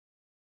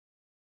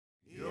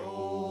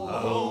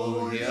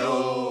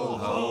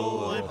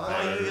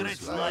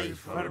life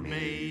for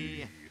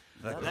me.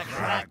 The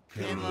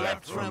kraken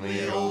leapt from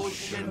the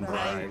ocean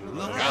brine,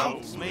 look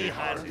out, me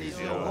hearties,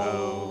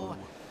 yo-ho!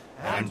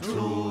 And to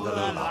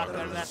the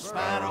locker that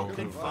sparrow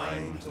can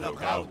find,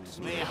 look out,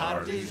 me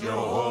hearties,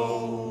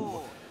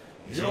 yo-ho!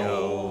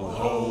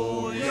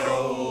 Yo-ho,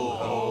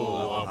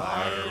 yo-ho, a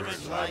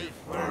pirate's life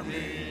for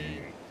me.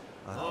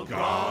 A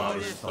god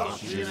is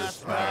touching a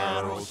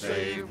sparrow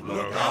saved,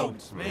 look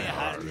out, me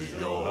hearties,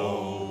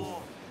 yo-ho!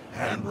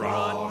 And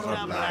brought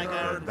a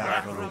blackguard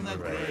back from the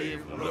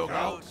grave, look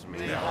out,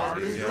 me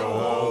hearties,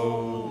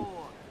 yo-ho!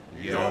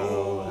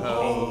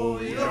 Yo-ho,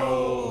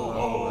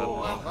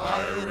 yo-ho, a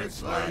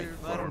pirate's life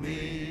for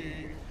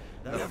me.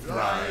 The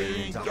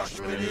Flying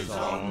Dutchman is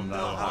on the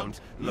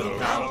hunt,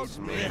 look out,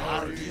 me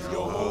hearties,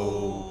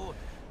 yo-ho!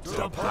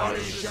 To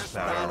punish a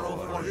sparrow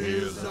for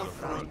his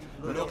affront,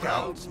 look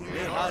out, me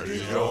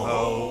hearties,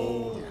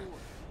 yo-ho!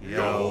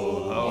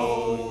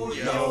 Yo-ho,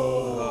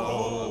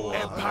 yo-ho,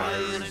 a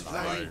pirate's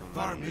life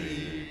for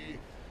me.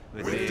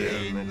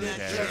 Within the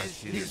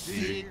chest his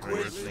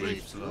secret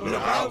sleeps,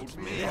 look out,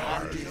 me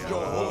hearties,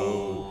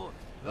 yo-ho!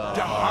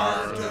 The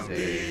heart of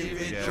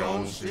Davy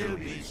Jones still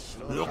beats,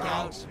 look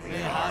out, me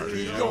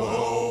hearties,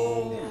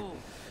 yo-ho!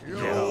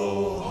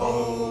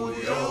 Yo-ho,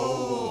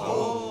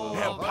 yo-ho,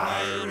 a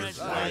pirate's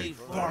life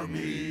for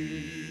me.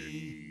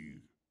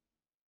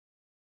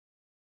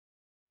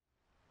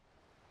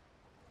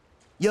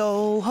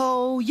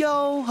 Yo-ho,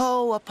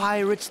 yo-ho, a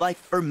pirate's life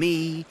for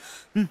me.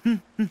 Why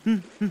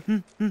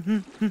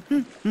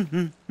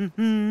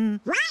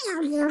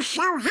are you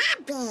so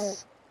happy?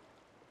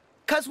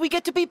 'Cause we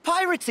get to be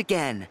pirates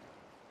again.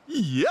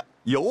 Yep,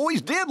 you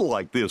always did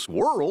like this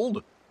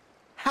world.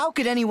 How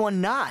could anyone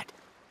not?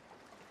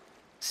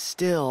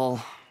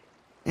 Still,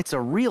 it's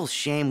a real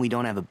shame we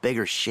don't have a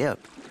bigger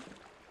ship.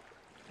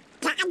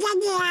 Got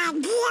any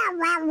idea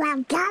where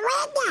we're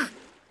going?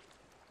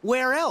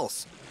 Where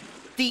else?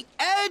 The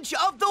edge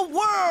of the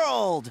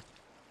world!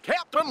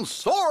 Captain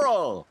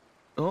Sora!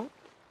 Oh?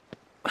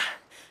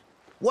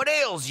 What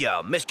ails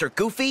ya, Mr.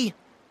 Goofy?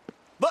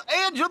 The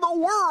edge of the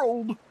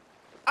world!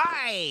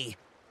 Aye!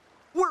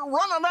 We're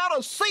running out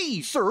of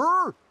sea,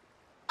 sir!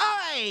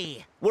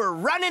 Aye! We're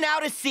running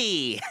out of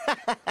sea!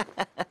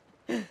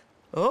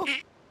 Oh?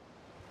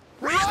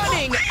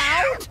 Running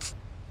out?!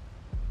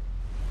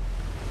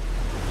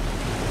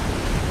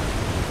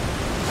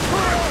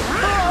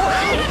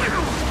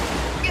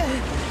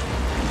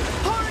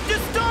 Hard to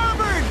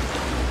starboard!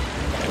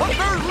 But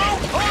there's no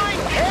time,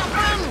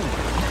 Captain!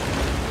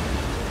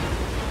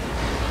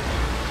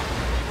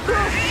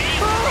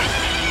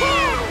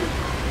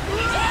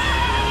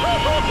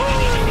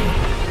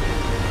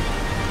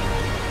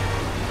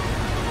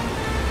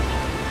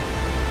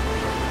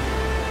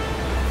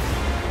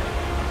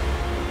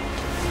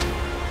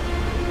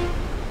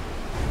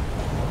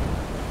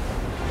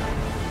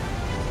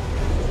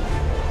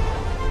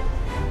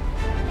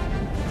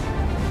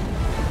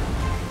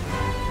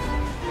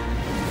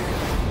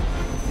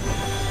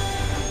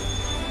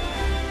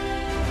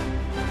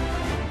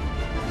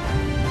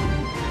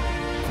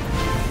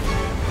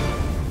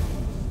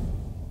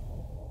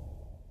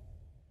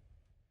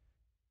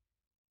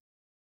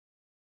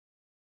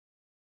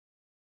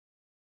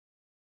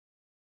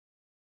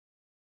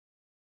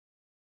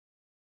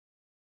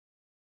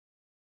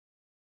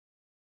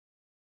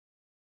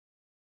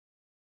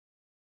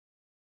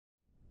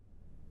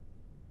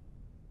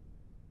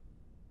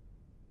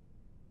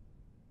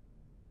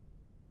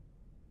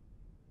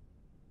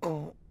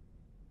 Oh.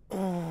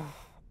 Oh.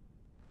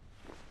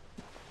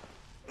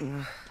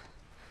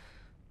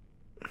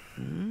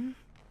 Hmm?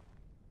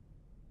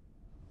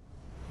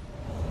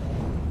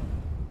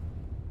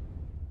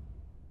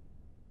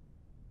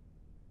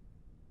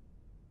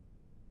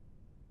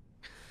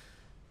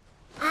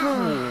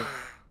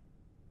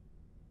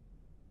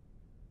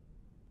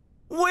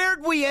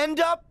 Where'd we end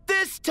up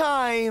this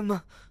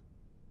time?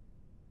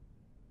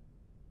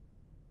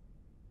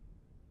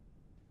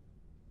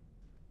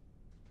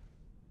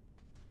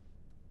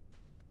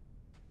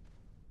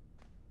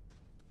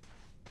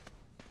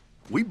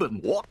 We've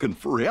been walking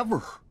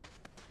forever.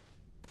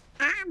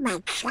 I'm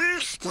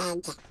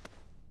exhausted.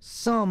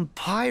 Some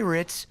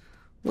pirates.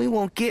 We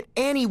won't get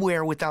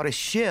anywhere without a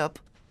ship.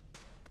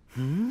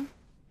 Hmm?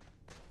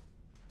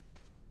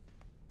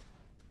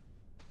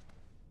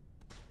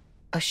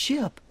 A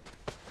ship.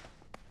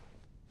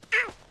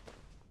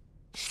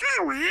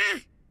 Sora,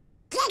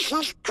 this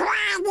is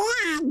grand.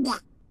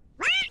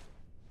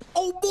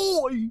 Oh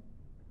boy!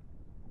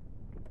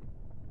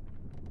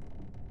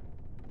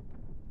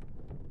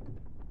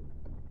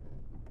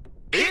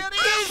 It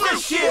is a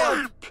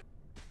ship!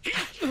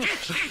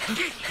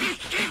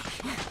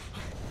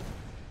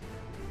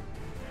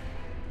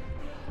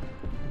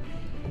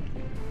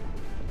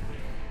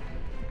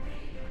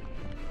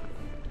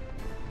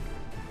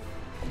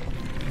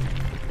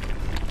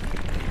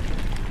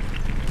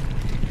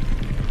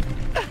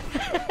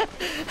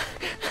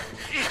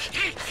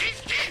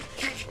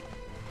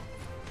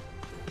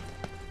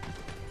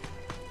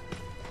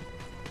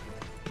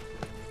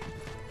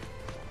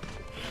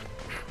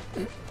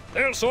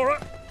 There, Sora.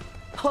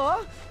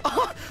 Huh?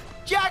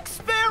 Jack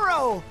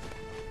Sparrow!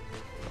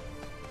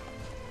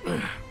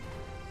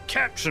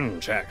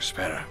 Captain Jack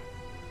Sparrow.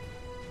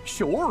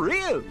 Sure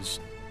is.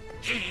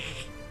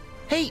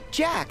 Hey,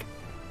 Jack,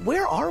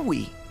 where are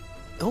we?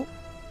 Oh,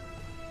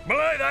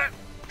 Belay that!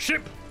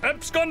 Ship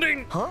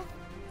absconding! huh?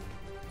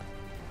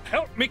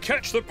 Help me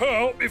catch the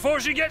pearl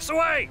before she gets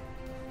away!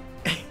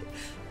 Aye,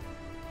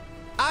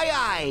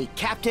 aye,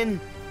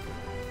 Captain.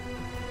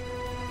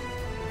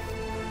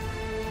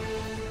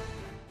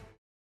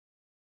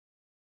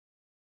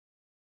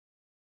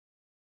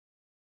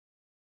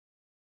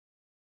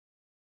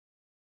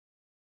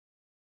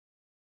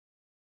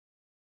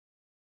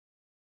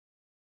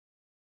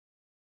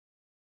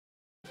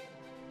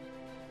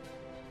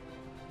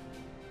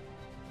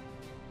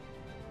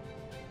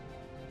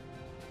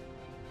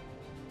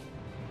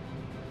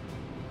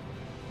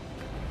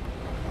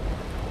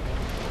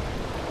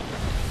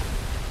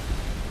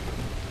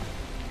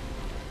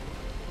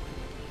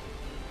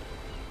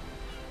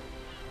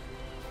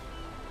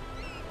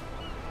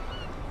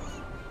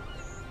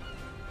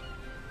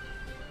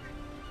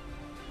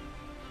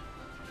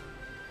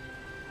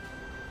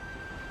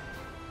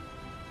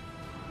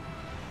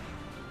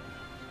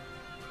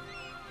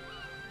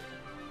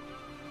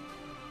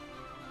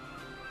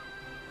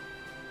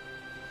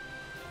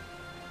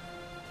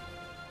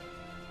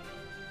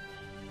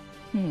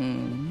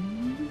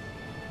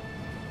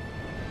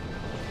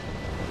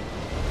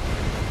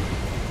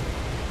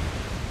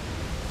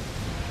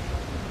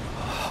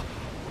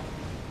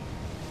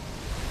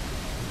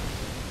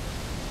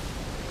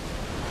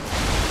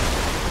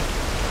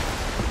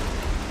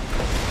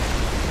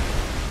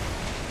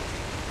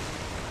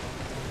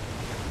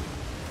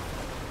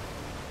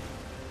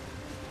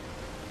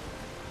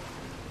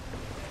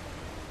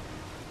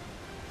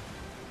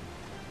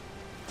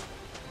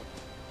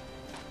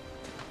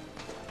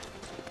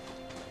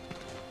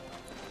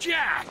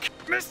 Jack!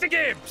 Mr.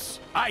 Gibbs!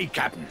 Aye,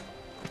 Captain.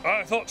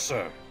 I thought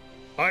so.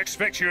 I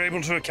expect you're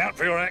able to account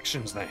for your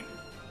actions then.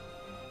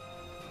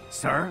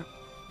 Sir?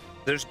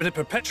 There's been a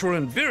perpetual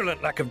and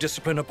virulent lack of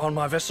discipline upon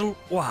my vessel.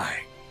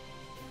 Why?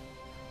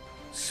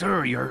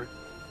 Sir, you're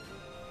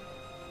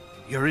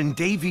in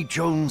Davy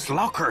Jones'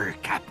 locker,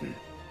 Captain.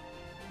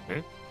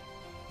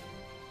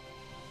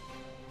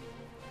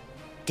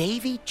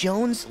 Davy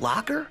Jones'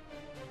 locker?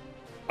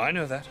 I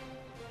know that.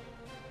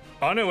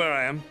 I know where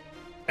I am.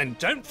 And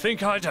don't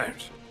think I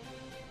don't.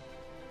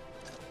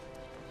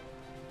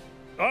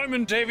 I'm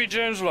in Davy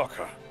Jones'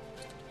 locker.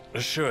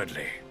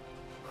 Assuredly.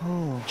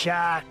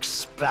 Jack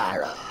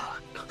Sparrow.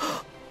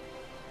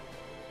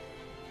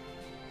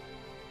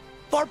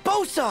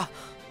 Barbosa!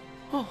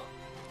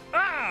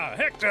 Ah,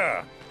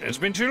 Hector! It's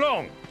been too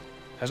long,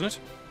 hasn't it?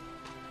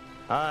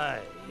 Aye,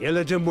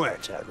 Isla de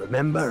Muerta,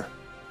 remember?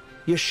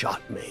 You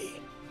shot me.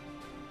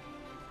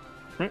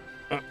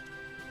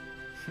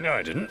 No,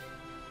 I didn't.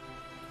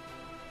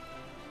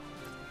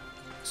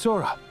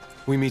 Sora,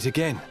 we meet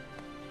again.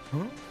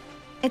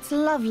 It's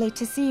lovely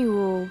to see you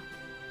all.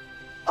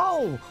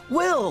 Oh,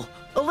 Will,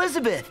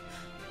 Elizabeth.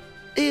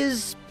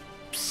 Is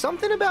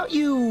something about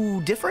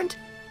you different?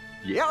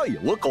 Yeah, you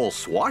look all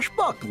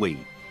swashbuckly.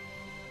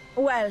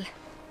 Well,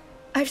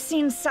 I've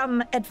seen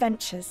some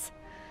adventures,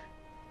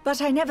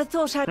 but I never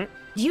thought I'd...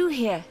 You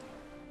here?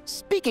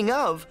 Speaking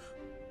of,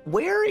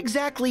 where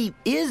exactly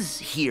is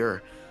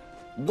here?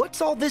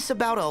 What's all this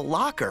about a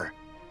locker?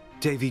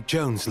 Davy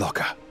Jones'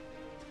 locker.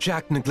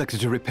 Jack neglected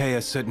to repay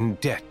a certain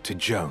debt to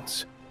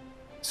Jones.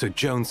 So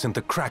Jones sent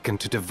the Kraken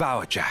to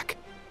devour Jack.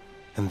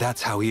 And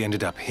that's how he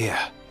ended up here.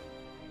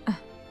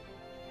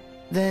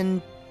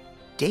 Then,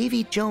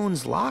 Davy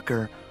Jones'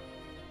 locker?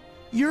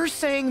 You're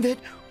saying that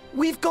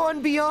we've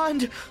gone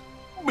beyond...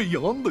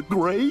 Beyond the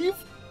grave?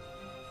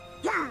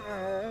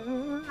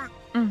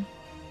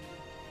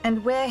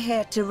 And we're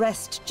here to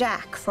wrest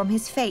Jack from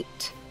his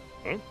fate.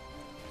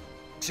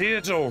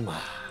 Tia Dolma.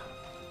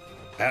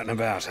 Out and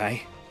about, eh?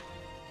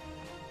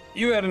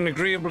 You had an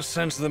agreeable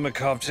sense of the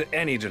macabre to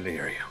any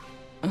delirium.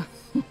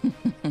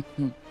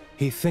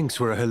 He thinks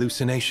we're a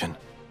hallucination.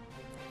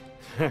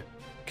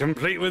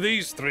 Complete with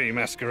these three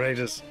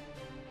masqueraders.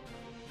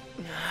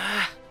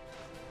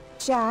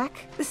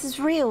 Jack, this is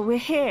real. We're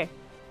here.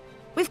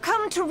 We've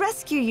come to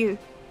rescue you.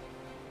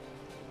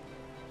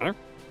 Huh?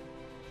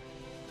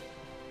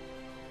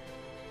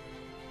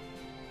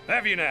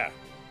 Have you now?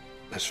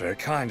 That's very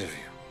kind of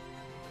you.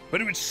 But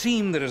it would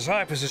seem that as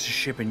I possess a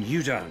ship and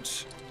you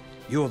don't,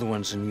 you're the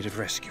ones in need of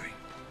rescuing.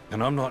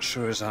 And I'm not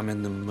sure as I'm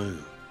in the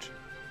mood.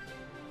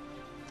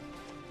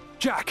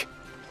 Jack!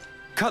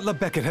 Cutler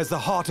Beckett has the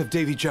heart of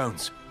Davy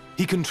Jones.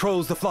 He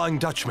controls the Flying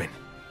Dutchman.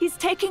 He's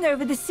taking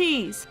over the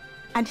seas.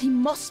 And he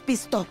must be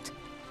stopped.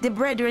 The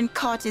brethren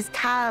caught is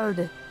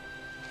called.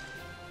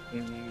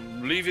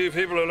 Leave you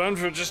people alone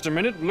for just a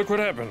minute and look what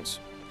happens.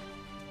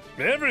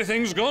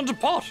 Everything's gone to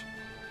pot.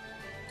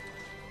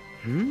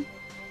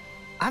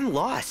 I'm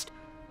lost.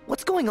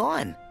 What's going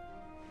on?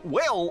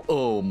 Well,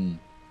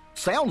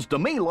 sounds to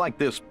me like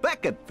this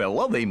Beckett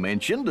fella they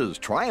mentioned is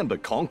trying to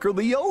conquer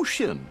the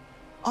ocean.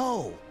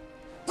 Oh,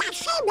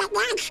 That's him that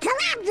wants to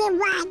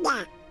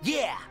everyone.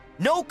 yeah.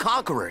 no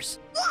conquerors.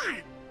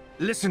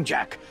 Listen,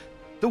 Jack.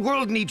 The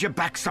world needs you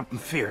back something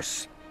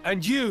fierce.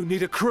 And you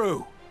need a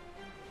crew.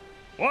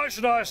 Why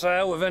should I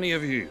sail with any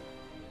of you?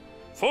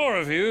 4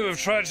 of you have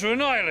tried to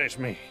annihilate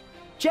me.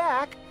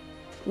 Jack,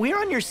 we're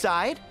on your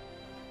side.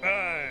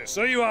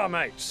 So you are,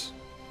 mates.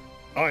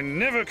 I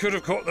never could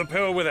have caught the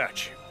pill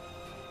without you.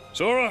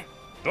 Sora,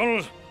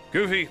 Donald,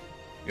 Goofy,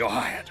 you're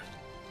hired.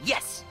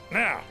 Yes.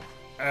 Now,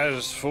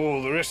 as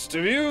for the rest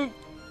of you...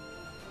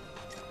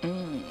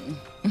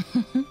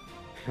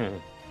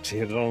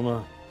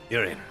 Theodolma,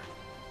 you're in.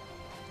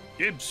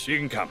 Gibbs, you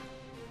can come.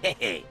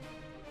 Hey.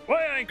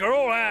 Weigh anchor,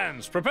 all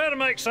hands. Prepare to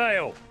make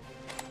sail.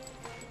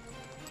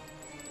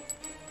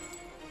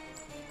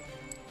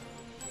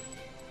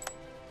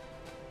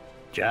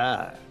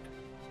 Jack.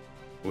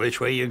 Which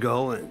way you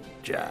going,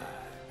 Jack?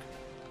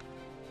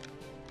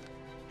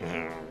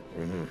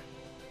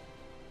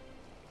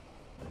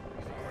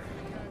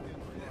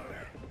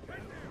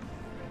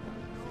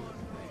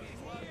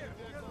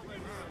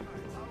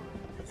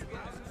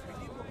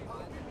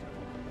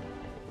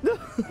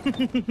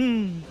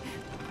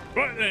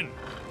 Right then,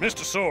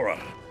 Mr. Sora,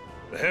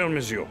 the helm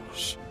is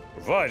yours,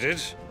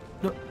 provided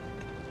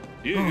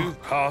you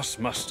pass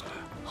muster.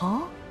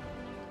 Huh?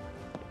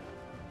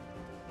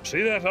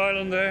 See that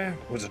island there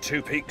with the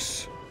 2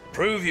 peaks?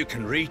 Prove you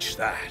can reach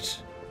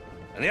that,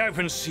 and the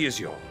open sea is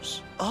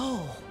yours.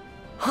 Oh.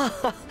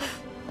 Aye,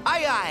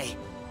 aye.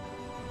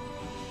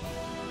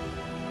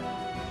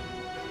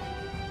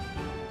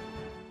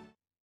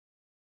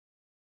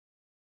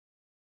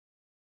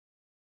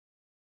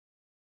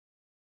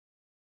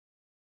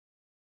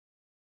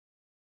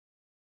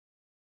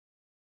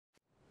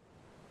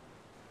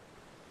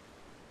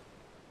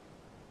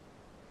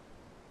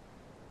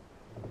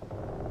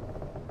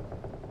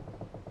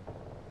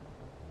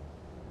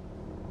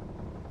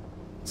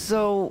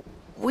 So,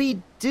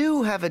 we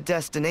do have a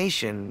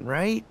destination,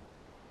 right?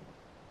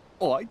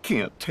 Oh, I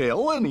can't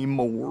tell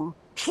anymore.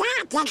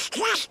 Jack is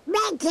just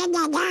making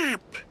it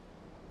up.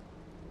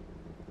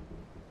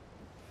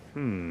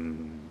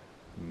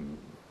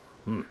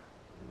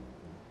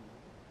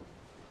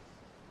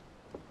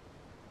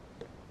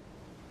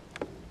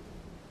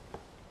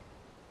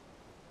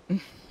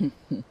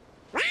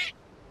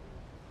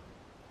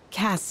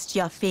 Cast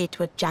your fate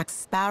with Jack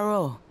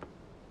Sparrow,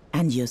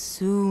 and you'll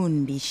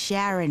soon be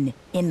sharing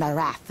in the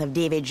wrath of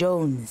Davy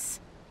Jones.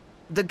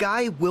 The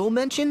guy Will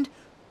mentioned?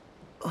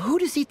 Who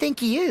does he think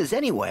he is,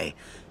 anyway?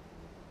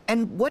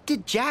 And what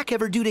did Jack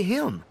ever do to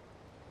him?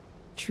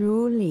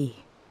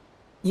 Truly,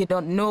 you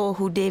don't know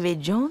who Davy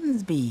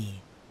Jones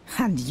be,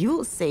 and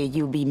you say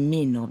you be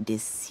men of the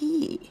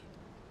sea.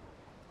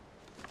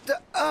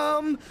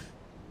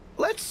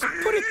 Let's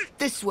put it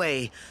this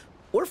way.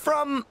 We're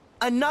from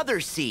another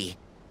sea.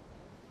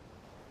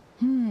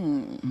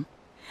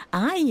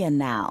 Aye,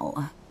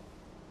 now.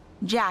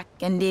 Jack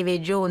and Davy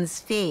Jones'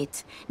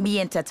 fate be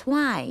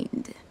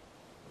intertwined.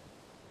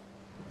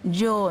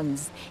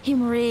 Jones,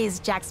 him raise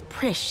Jack's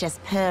precious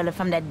pearl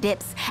from the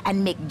depths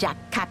and make Jack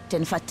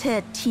captain for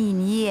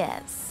 13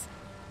 years.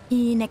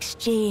 In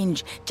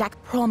exchange, Jack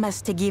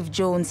promised to give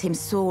Jones him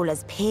soul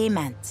as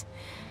payment.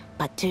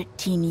 But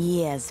 13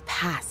 years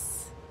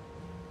pass,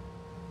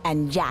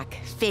 and Jack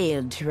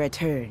failed to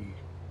return.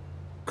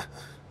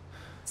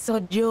 So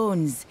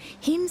Jones,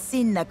 him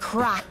send the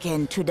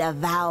Kraken to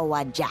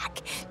devour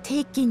Jack,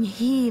 taking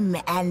him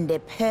and the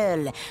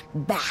pearl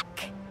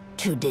back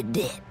to the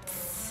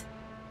depths.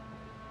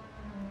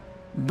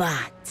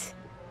 But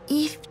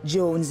if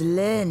Jones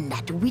learn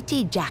that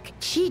witty Jack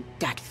cheat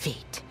that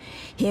fate,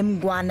 him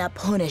gonna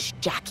punish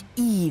Jack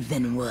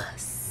even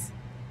worse.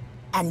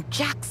 And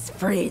Jack's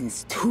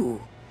friends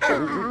too. Are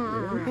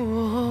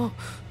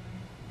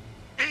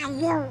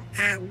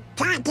you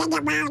talking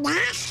about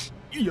us?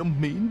 You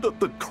mean that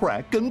the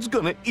Kraken's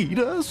gonna eat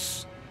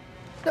us?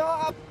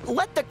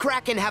 Let the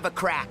Kraken have a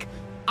crack.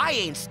 I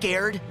ain't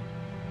scared.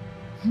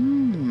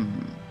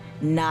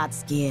 Not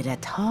scared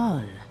at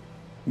all.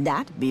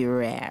 That be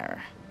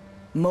rare.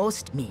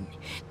 Most men,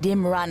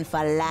 them run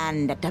for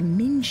land at the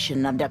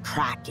mention of the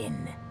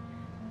Kraken.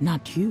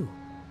 Not you.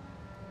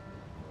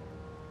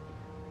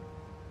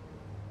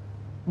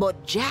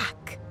 But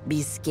Jack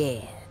be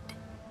scared.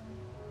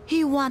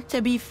 He want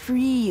to be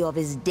free of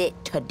his debt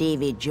to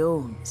Davy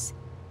Jones.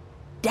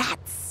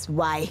 That's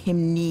why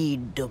him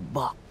need the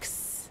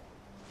box.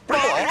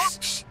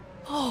 Box?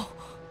 Oh,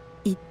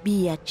 it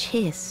be a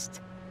chest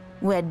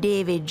where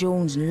Davy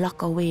Jones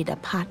lock away the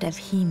part of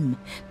him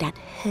that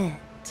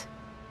hurt.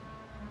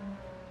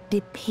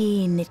 The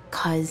pain it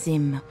caused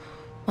him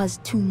was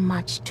too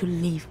much to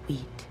live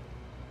with,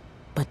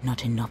 but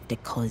not enough to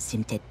cause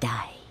him to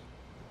die.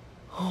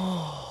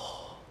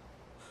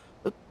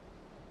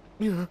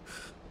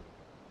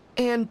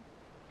 And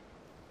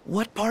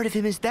what part of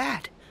him is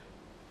that?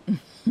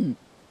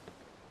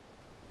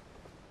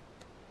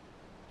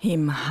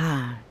 Him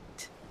heart.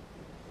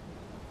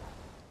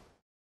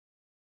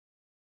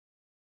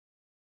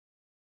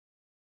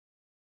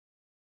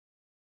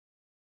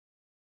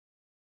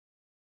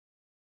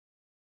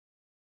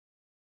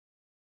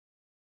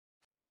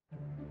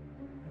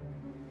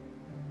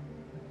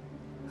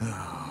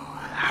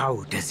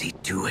 How does he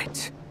do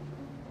it?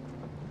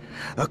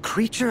 A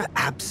creature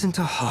absent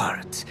a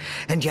heart,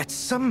 and yet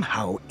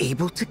somehow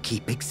able to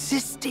keep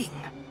existing.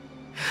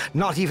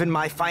 Not even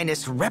my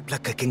finest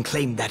replica can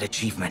claim that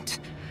achievement.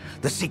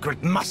 The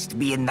secret must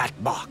be in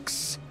that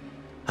box.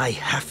 I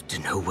have to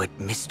know what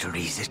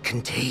mysteries it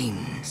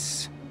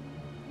contains.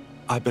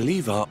 I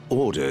believe our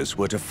orders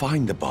were to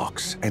find the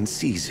box and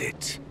seize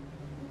it.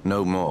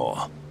 No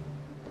more.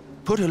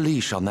 Put a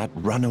leash on that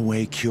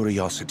runaway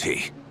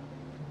curiosity.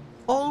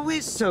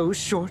 Always so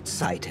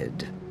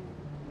short-sighted.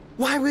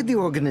 Why would the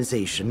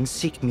organization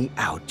seek me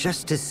out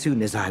just as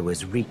soon as I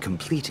was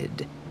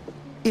recompleted?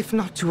 If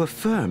not to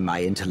affirm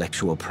my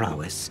intellectual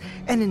prowess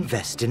and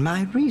invest in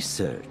my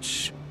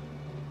research.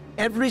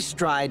 Every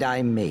stride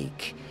I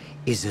make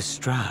is a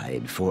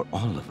stride for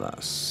all of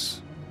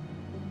us.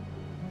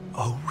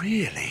 Oh,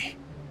 really?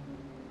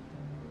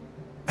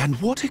 And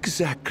what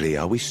exactly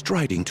are we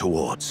striding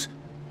towards?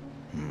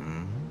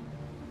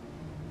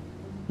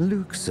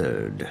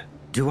 Luxord,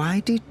 do I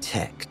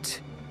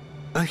detect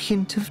a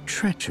hint of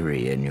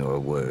treachery in your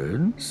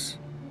words?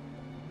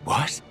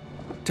 What?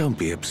 Don't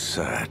be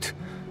absurd.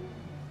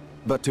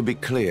 But to be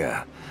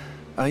clear,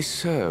 I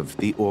serve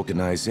the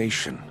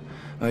organization.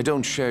 I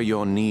don't share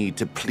your need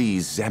to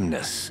please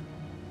Xemnas.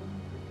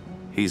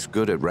 He's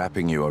good at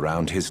wrapping you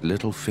around his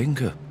little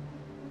finger.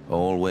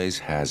 Always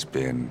has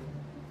been.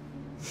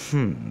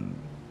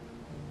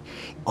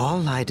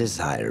 All I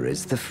desire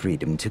is the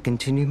freedom to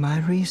continue my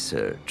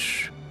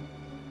research.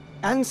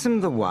 Ansem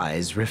the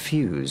Wise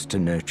refused to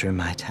nurture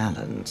my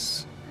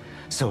talents,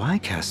 so I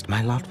cast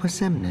my lot with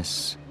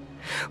Xemnas.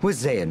 With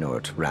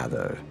Xehanort,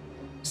 rather.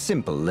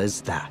 Simple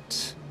as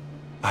that.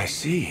 I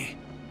see.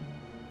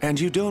 And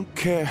you don't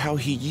care how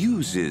he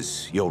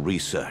uses your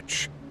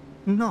research?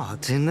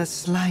 Not in the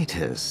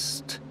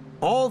slightest.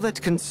 All that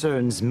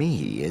concerns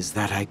me is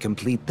that I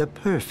complete the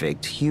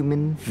perfect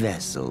human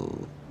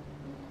vessel.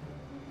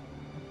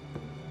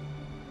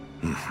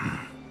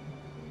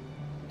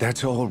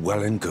 That's all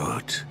well and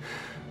good.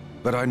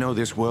 But I know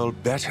this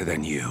world better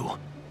than you.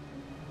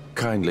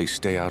 Kindly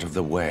stay out of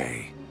the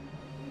way.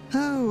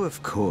 Oh,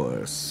 of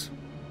course.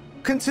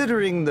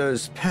 Considering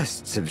those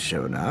pests have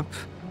shown up,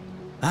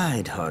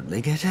 I'd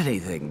hardly get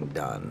anything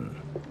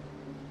done.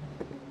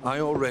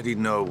 I already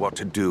know what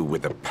to do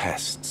with the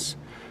pests.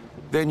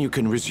 Then you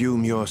can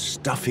resume your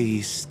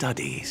stuffy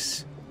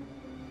studies.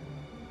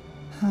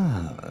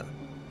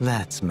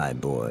 That's my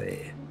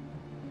boy.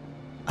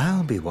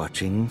 I'll be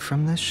watching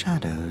from the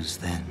shadows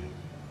then.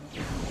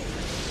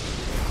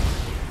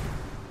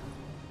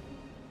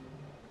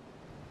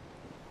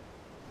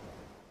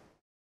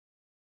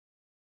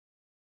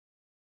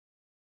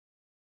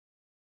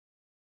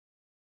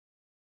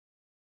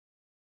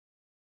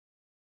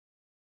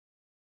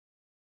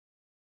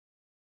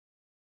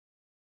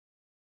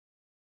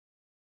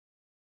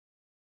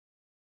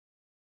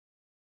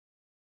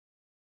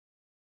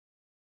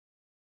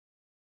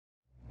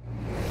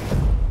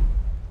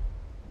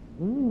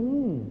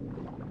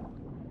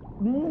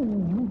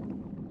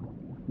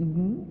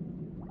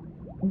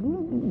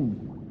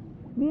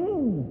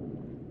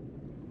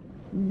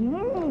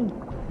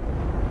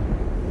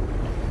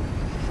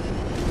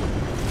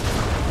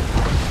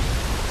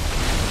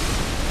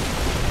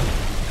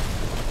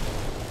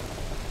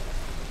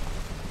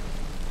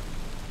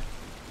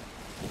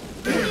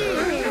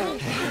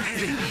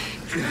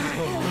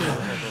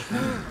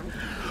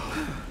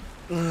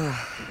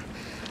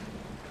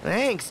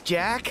 Thanks,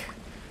 Jack.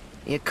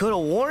 You could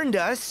have warned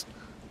us.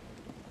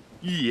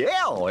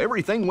 Yeah,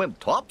 everything went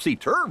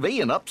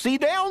topsy-turvy and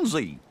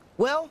upsy-downsy.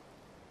 Well,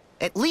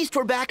 at least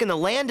we're back in the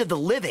land of the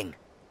living.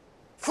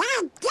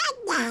 Thank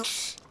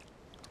goodness.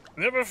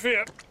 Never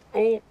fear.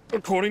 All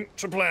according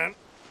to plan.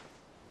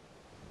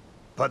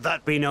 But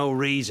that be no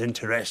reason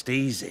to rest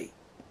easy.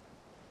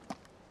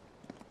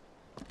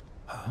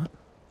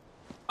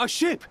 A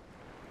ship!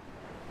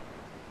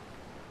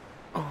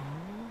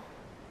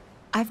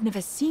 I've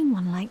never seen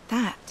one like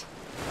that.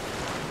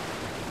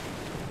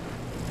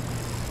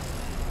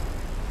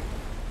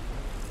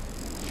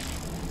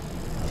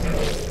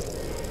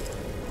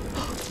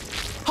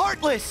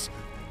 Heartless!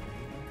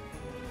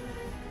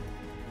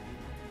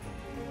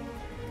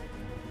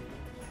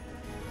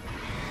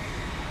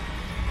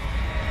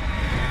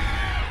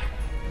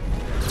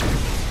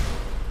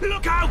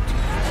 Look out!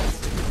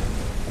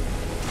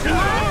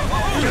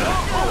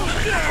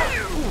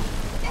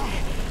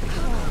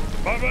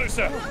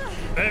 Barbosa,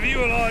 have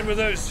you aligned with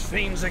those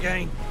fiends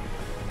again?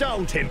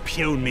 Don't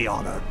impugn me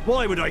honor.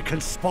 Why would I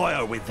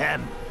conspire with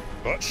them?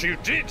 But you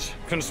did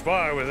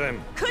conspire with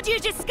them. Could you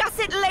discuss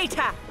it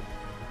later?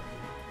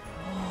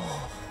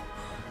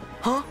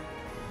 Huh?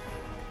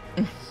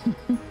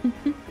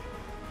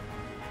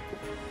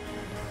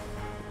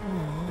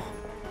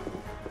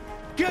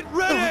 Get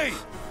ready!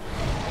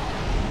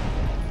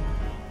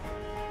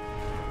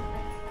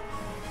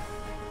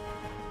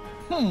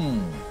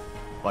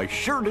 I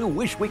sure do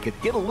wish we could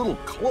get a little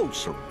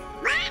closer.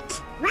 What?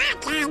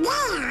 What idea?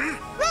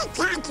 We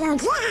can't do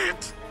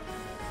that.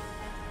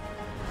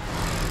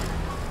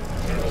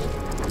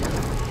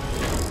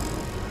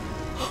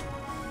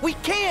 We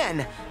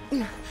can!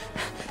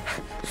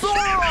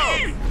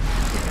 Sora!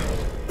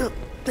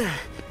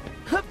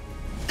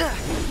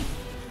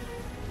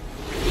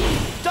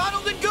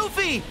 Donald and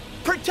Goofy!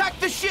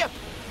 Protect the ship!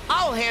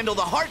 I'll handle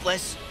the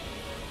Heartless!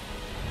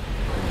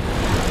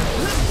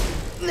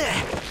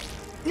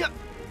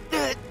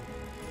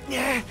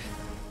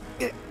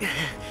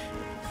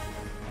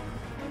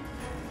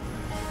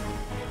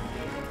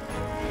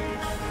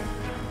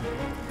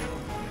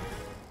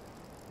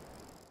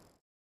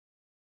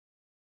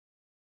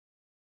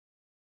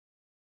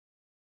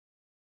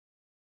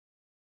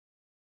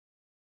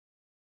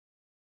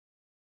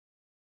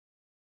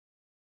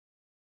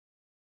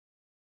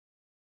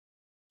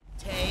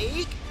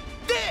 Take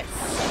this!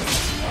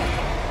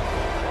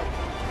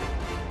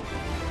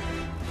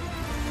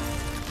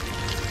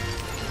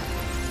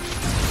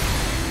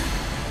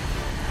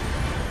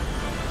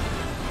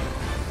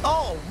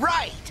 All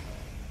right!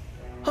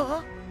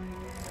 Huh?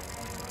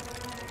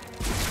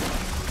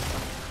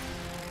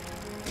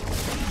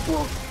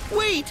 Well,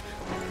 wait!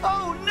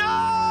 Oh no!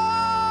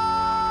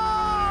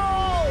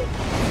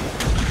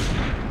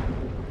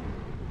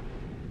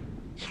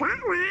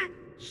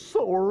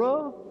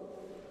 Sora?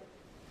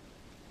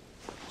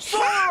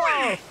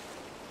 Sora!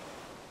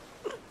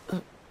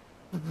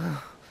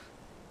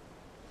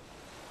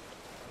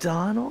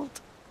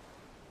 Donald?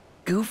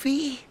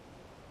 Goofy?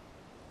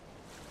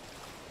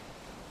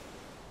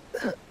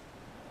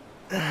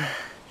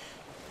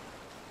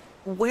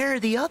 Where are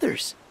the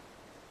others?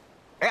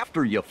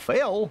 After you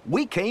fell,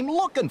 we came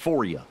looking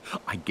for you.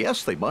 I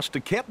guess they must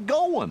have kept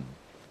going.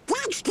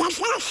 That's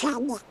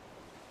Desertion.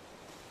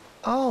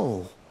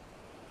 Oh.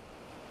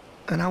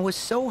 And I was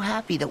so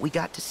happy that we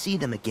got to see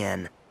them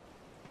again.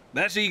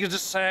 That eager to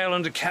sail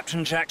under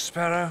Captain Jack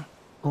Sparrow?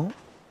 Oh?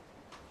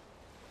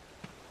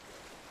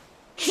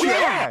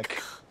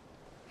 Jack!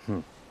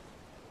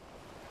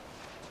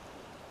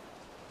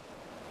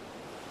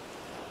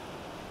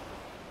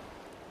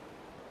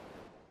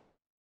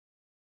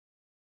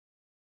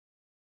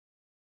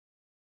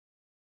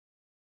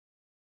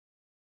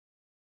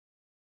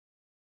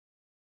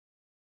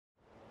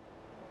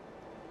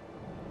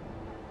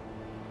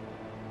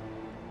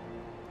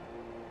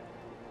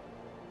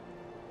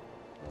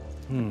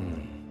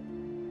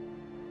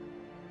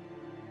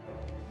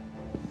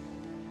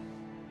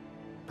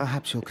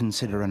 Perhaps you'll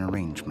consider an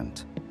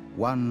arrangement.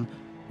 One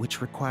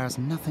which requires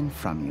nothing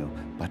from you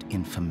but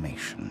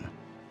information.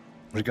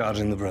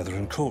 Regarding the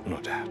Brethren Court, no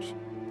doubt.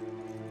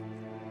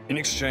 In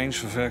exchange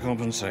for fair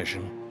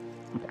compensation,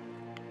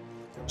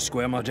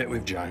 square my debt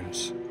with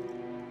Jones,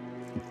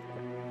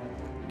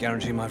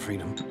 guarantee my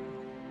freedom.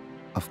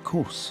 Of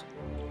course.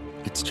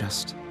 It's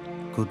just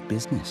good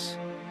business.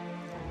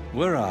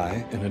 Were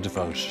I in a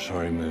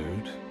divulgatory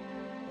mood,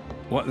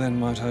 what then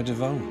might I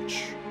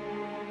divulge?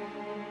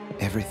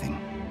 Everything.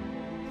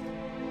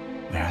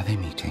 Where are they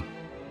meeting?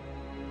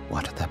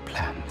 What are their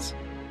plans?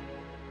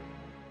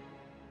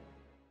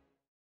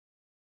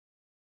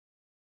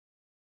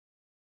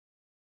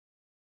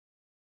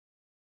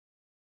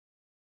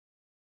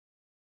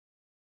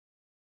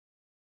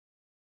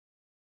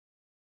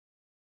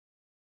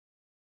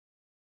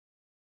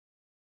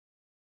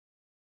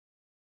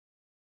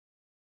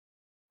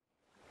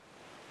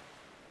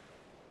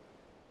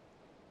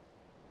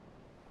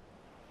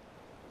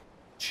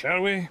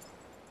 Shall we?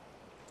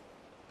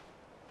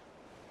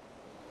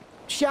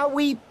 Shall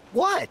we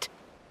what?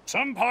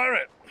 Some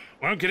pirate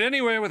won't get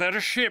anywhere without a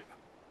ship.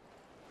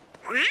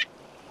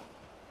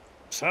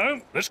 So,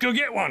 let's go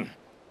get one.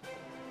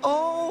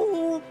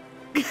 Oh,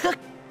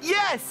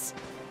 yes!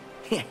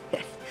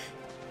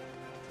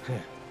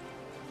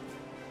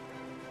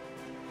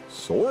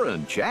 Sora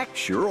and Jack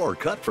sure are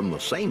cut from the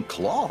same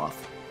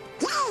cloth.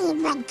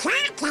 David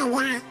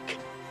Cadillac.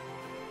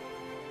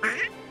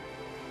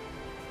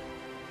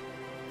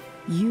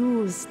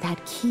 Use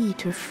that key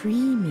to free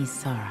me,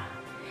 Sora,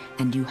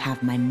 and you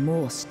have my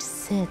most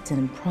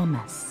certain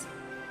promise.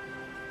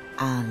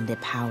 All the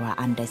power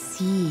under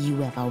sea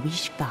you ever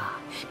wished for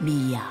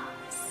be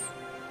yours.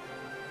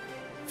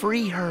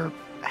 Free her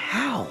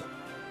how?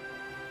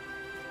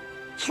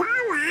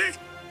 Sora.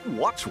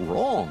 What's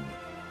wrong?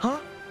 Huh?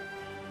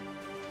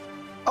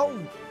 Oh,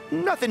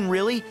 nothing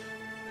really.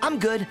 I'm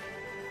good.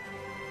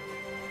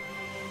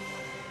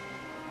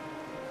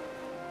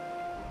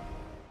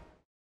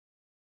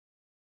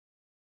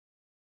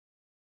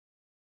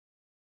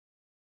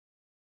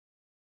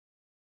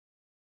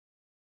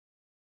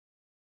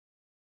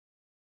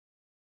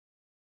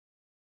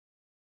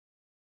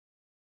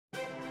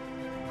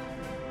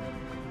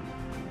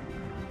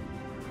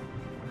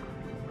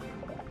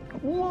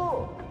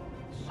 Look!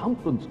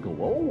 Something's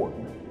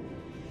glowing.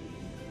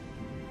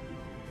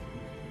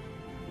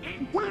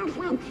 There's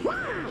a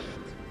chest.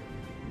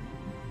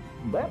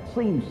 That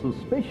seems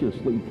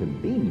suspiciously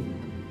convenient.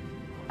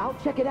 I'll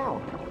check it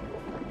out.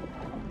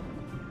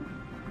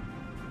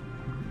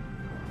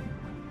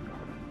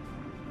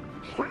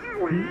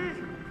 Sora,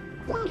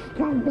 this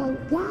could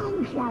be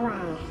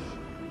dangerous.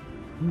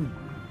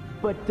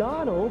 But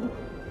Donald,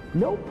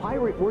 no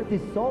pirate worth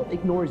his salt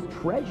ignores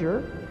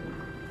treasure.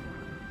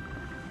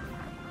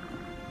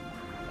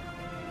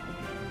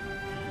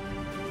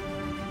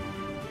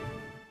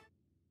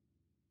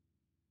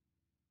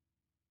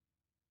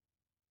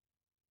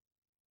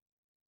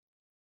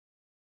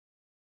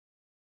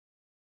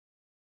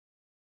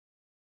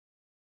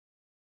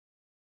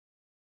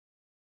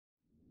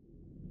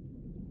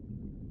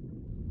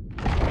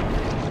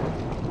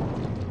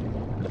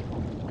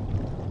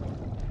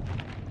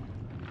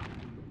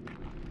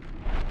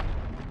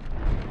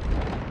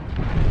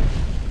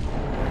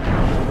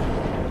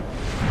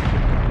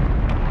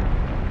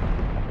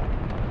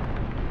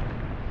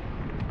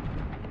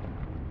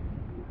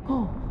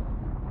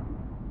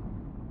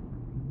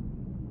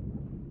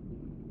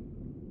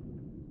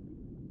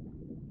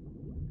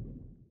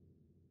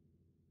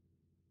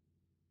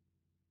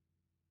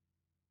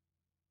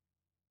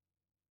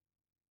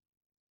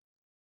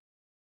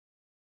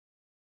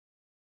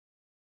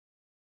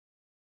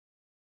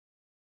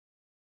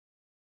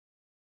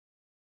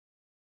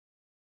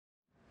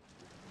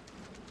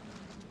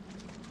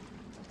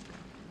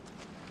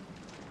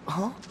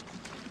 Huh?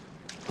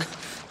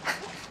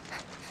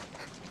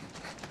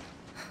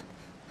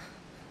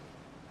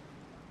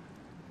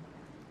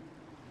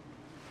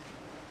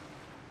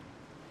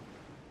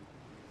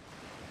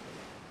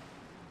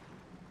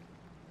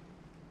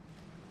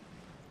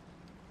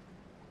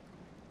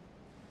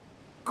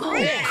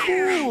 Oh,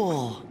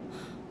 cool!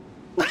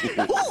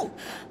 Woohoo!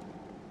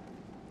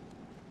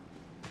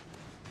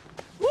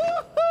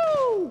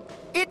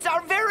 It's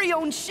our very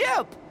own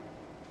ship!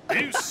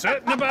 You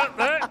certain about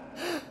that?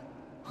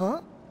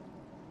 Huh?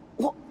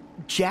 What?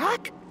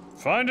 Jack?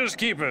 Finders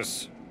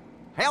keepers.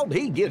 How'd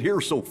he get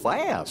here so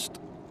fast?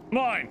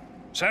 Mine.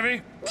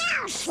 Savvy?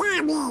 No,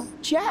 Sammy.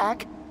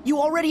 Jack, you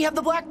already have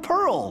the Black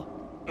Pearl.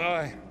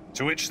 Aye.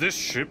 To which this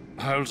ship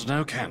holds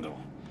no candle.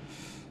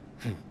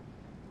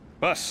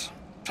 But,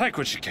 take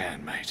what you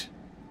can, mate.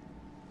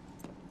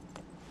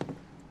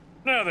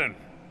 Now then,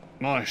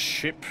 my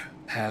ship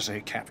has a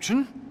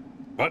captain,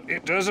 but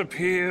it does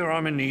appear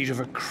I'm in need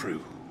of a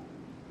crew.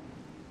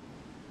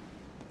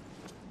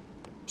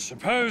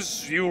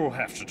 Suppose you'll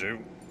have to do.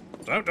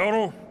 Don't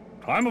dawdle.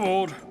 Climb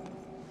aboard.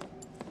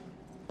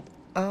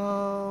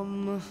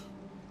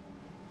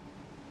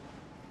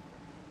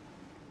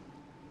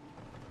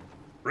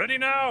 Ready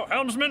now,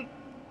 helmsman?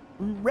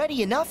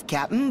 Ready enough,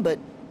 Captain, but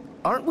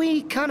aren't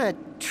we kinda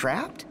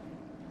trapped?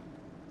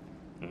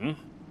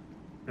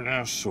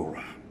 Now,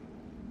 Sora,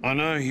 I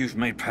know you've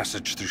made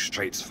passage through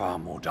straits far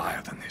more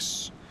dire than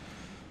this.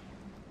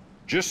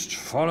 Just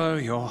follow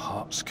your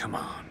heart's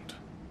command.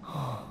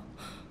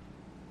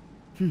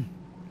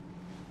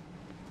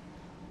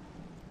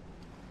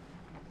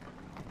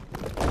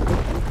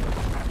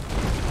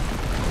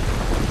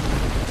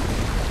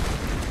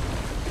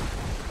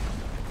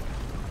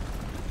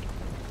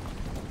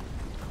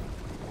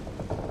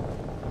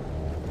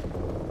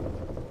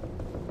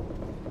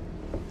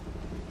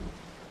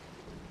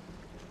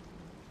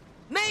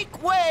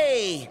 Make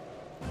way!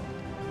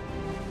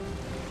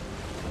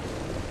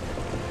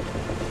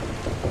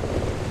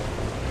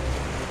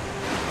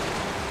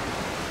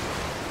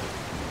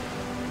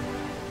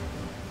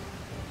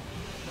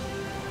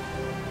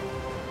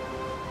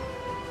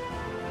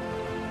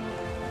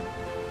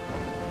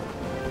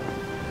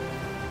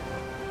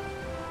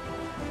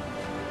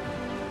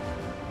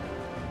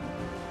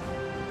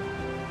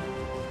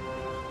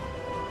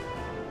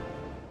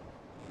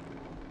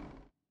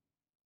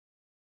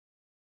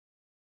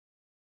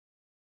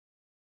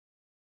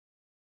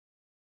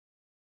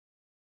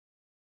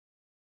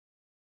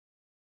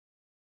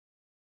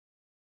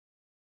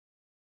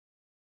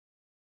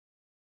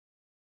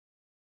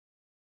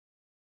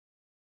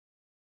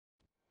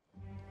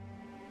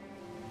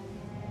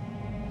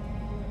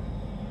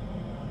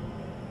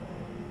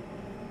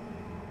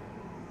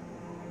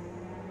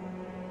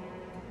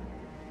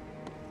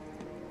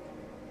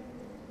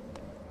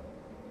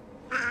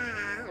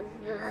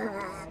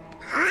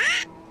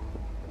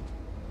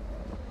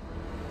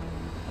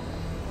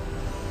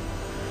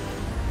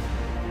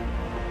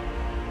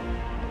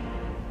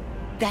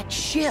 That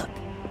ship!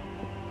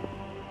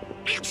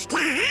 It's the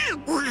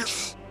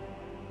Hearties.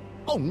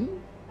 Oh,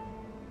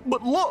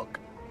 but look,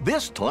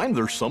 this time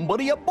there's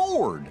somebody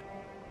aboard.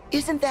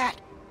 Isn't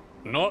that...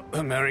 Not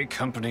the merry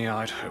company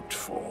I'd hoped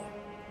for.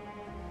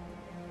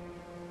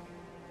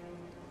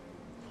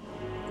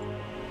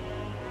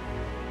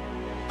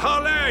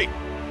 Parley!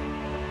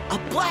 a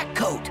black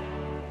coat?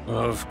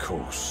 Of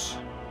course.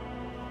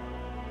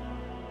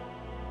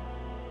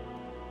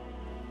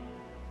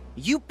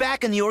 You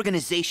back in the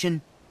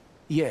organization?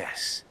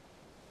 Yes.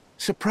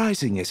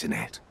 Surprising, isn't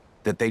it,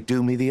 that they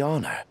do me the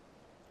honor?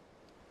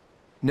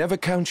 Never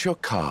count your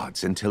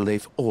cards until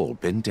they've all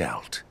been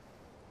dealt.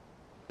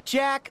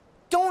 Jack,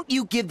 don't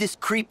you give this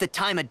creep the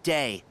time of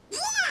day.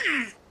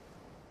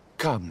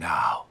 Come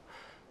now.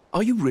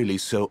 Are you really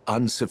so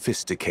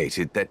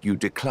unsophisticated that you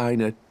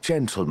decline a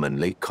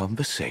gentlemanly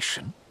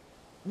conversation?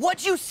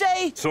 What'd you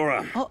say?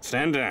 Sora,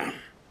 stand down.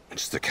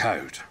 It's the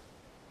code.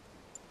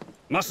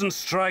 Mustn't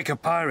strike a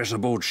pirate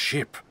aboard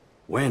ship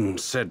when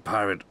said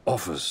pirate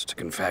offers to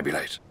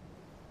confabulate.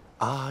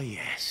 Ah,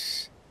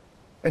 yes.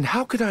 And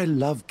how could I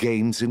love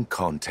games and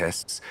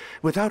contests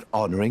without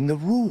honoring the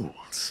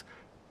rules?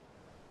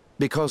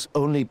 Because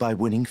only by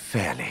winning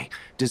fairly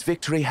does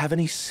victory have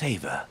any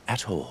savor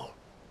at all.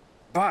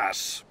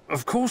 But,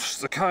 of course,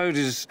 the code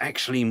is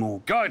actually more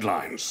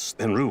guidelines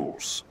than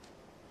rules.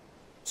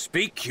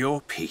 Speak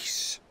your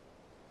piece.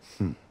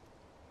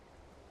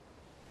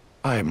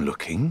 I am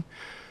looking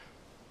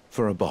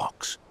for a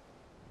box.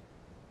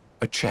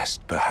 A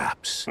chest,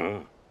 perhaps.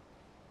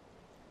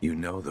 You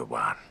know the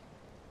one.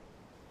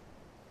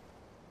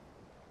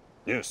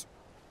 Yes.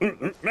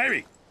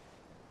 Maybe.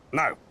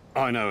 No,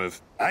 I know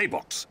of a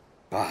box.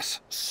 But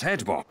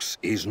said box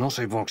is not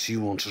a box you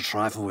want to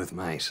trifle with,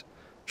 mate.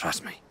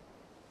 Trust me.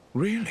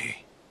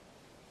 Really?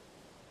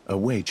 A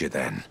wager,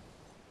 then?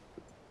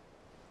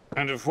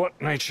 And of what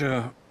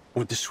nature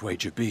would this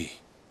wager be?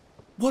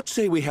 What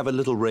say we have a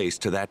little race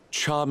to that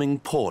charming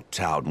port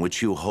town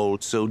which you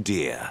hold so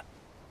dear?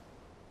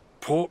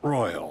 Port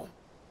Royal.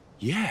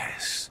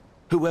 Yes.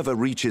 Whoever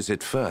reaches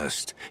it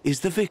first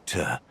is the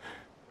victor.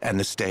 And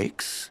the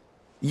stakes?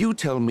 You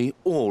tell me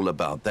all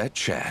about that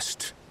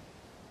chest.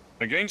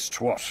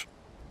 Against what?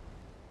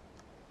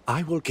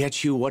 I will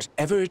get you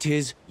whatever it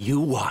is you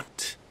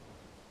want.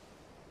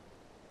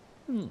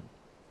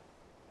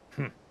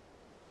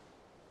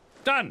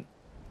 Done.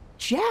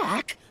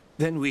 Jack?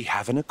 Then we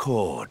have an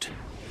accord.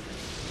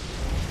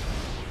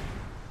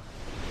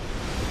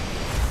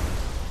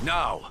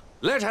 Now,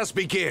 let us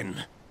begin.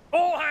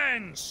 All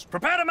hands,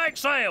 prepare to make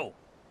sail.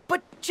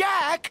 But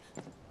Jack!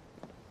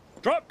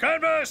 Drop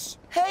canvas.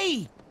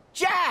 Hey,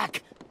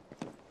 Jack!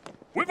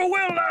 With a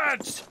will,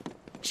 lads.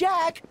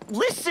 Jack,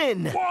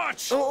 listen!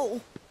 What?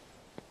 Oh,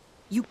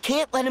 you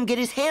can't let him get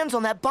his hands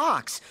on that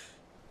box.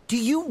 Do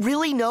you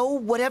really know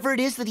whatever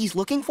it is that he's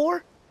looking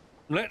for?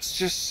 Let's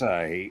just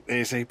say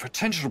there's a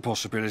potential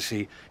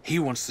possibility he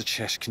wants the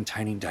chest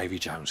containing Davy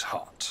Jones'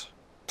 heart.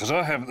 But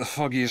I haven't the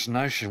foggiest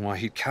notion why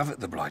he'd covet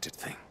the blighted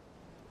thing.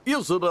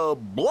 Is it a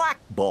black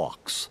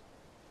box?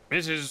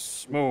 It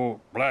is more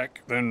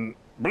black than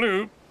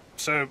blue,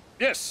 so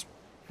yes.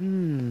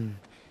 Do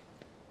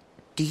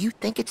you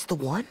think it's the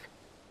one?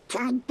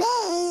 Could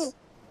be.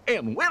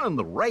 And winning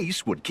the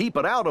race would keep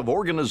it out of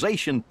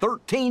Organization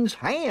 13's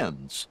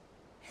hands.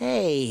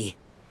 Hey.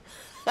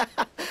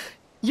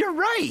 You're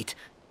right.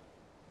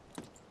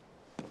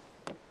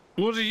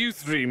 What are you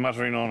three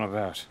muttering on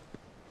about?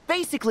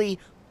 Basically,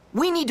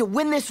 we need to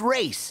win this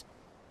race.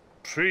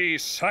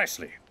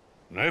 Precisely.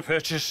 No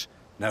purchase,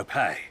 no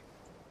pay.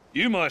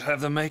 You might have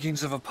the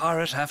makings of a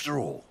pirate after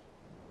all.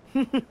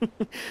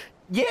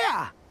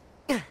 Yeah!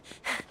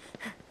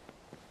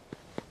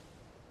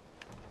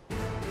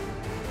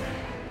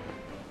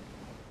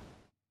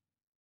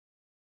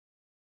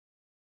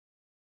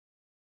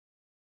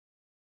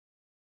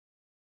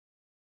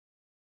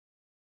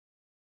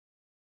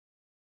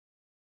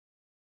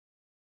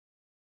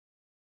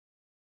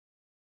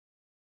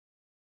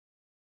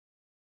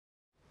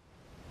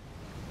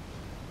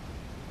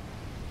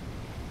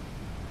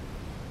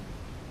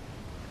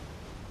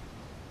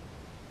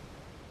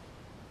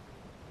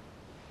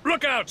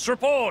 Lookouts,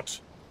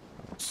 report!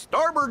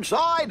 Starboard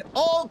side,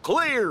 all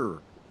clear.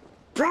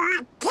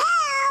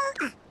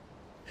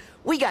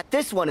 We got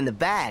this one in the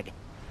bag.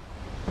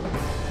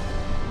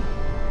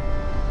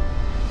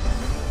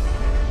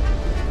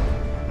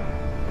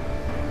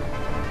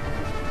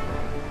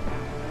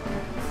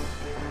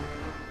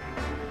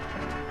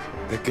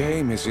 The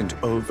game isn't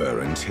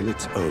over until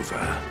it's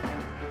over.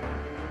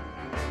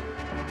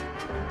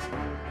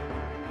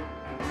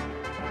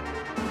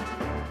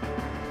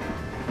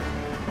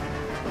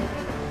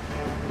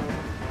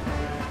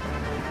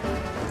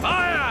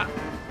 Fire!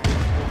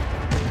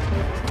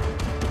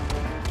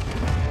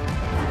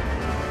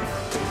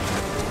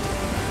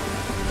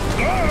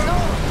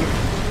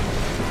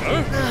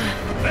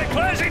 They're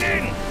closing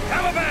in!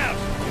 Come about!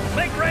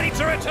 Make ready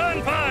to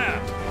return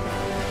fire!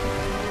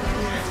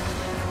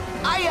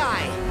 Aye,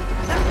 aye!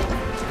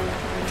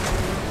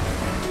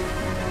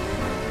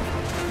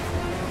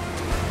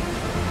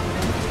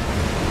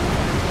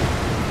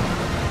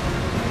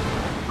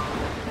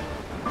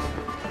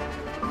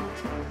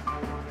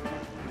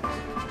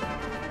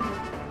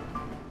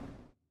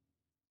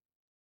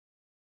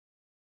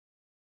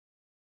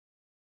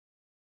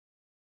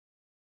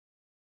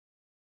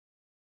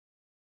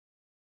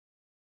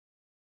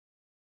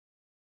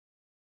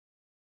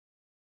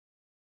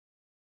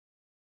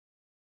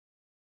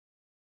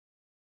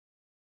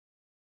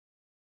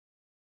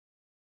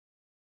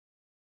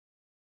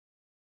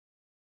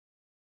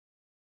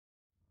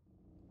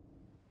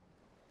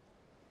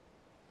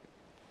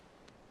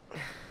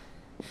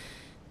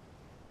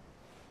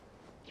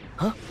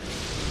 Huh?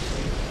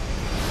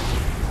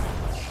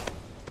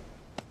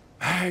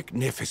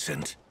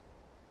 Magnificent.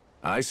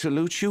 I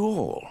salute you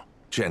all,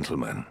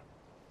 gentlemen.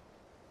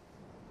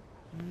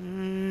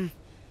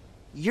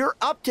 You're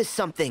up to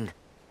something.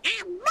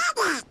 I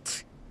love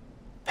it.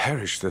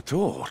 Perish the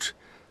thought.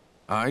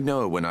 I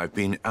know when I've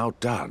been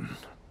outdone.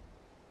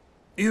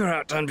 You were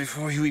outdone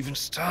before you even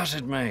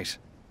started, mate.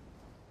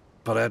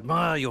 But I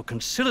admire your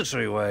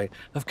conciliatory way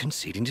of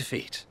conceding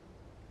defeat.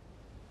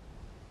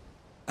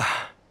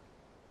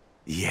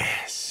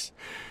 Yes.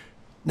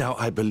 Now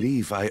I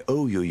believe I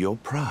owe you your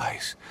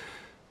prize.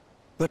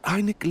 But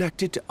I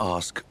neglected to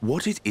ask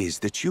what it is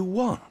that you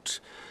want.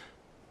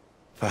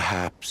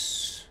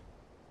 Perhaps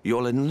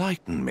you'll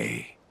enlighten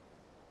me.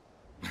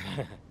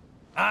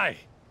 Aye,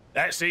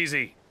 that's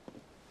easy.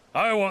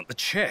 I want the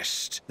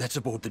chest that's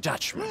aboard the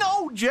Dutchman.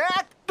 No,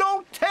 Jack!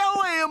 Don't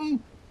tell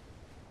him!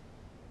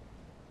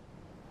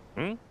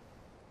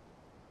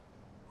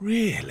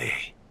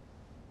 Really?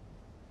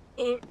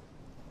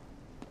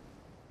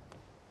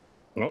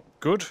 Not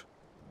good.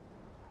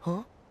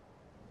 Huh?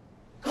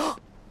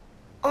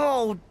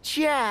 Oh,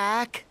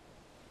 Jack!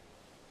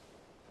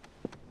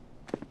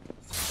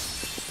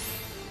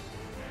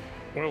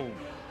 Well,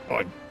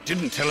 I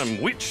didn't tell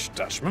him which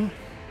Dutchman.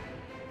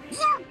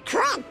 You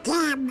tricked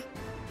him.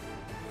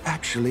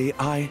 Actually,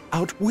 I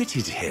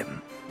outwitted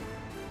him.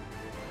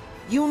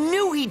 You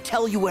knew he'd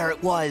tell you where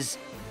it was.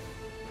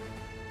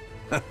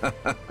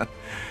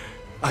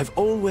 I've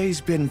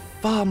always been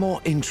far more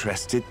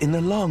interested in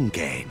the long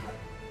game.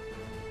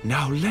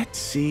 Now let's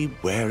see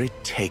where it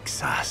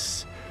takes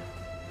us.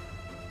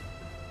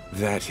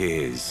 That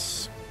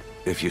is,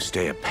 if you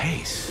stay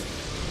apace.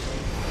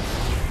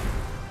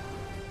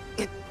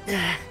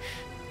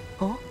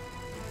 Huh?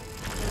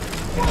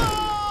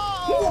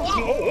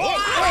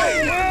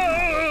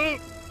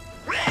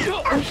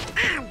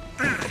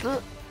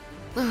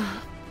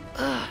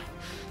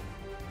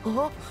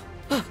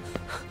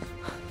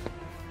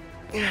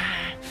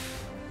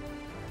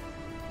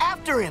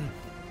 After him!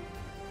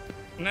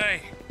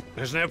 Nay,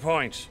 there's no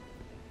point.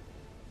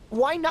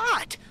 Why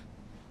not?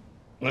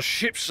 The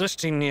ship's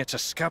listing near to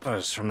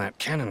scuppers from that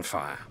cannon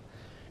fire.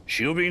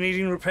 She'll be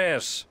needing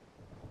repairs.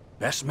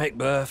 Best make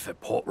berth at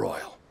Port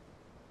Royal.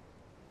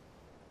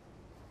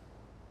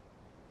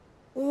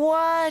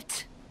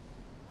 What?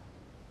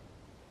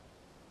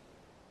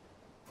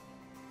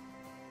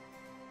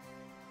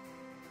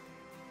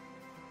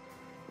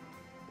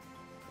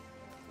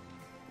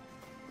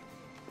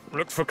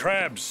 Look for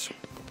crabs.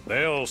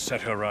 They'll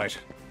set her right.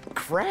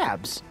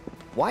 Crabs?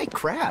 Why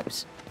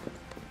crabs?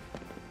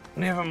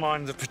 Never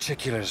mind the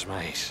particulars,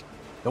 mate.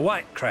 The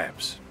white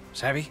crabs,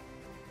 savvy?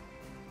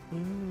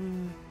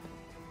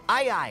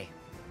 Aye, aye.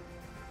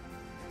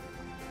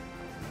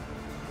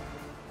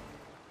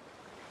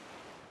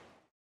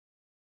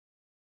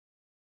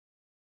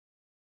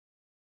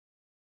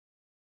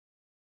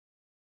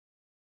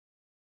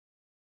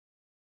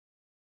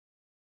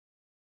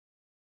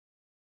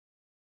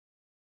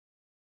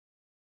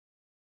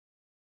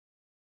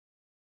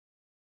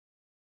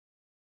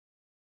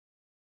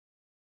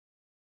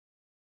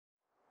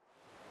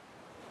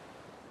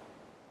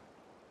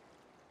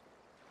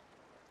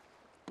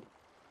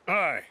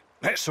 Aye,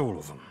 that's all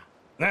of them.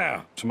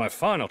 Now, to my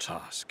final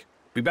task.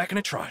 Be back in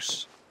a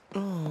trice.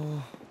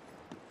 Oh.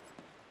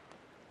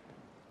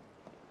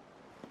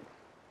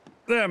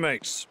 There,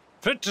 mates.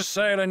 Fit to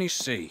sail any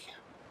sea.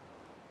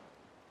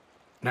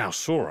 Now,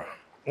 Sora,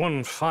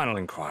 one final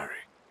inquiry.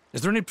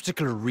 Is there any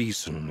particular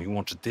reason you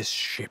wanted this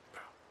ship?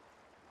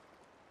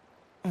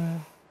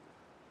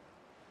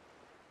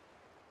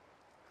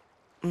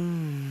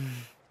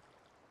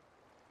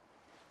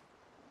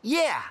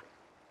 Yeah!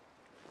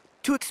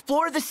 To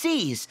explore the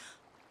seas.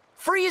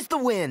 Free as the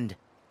wind.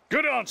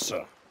 Good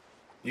answer.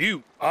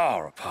 You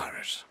are a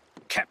pirate.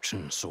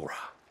 Captain Sora.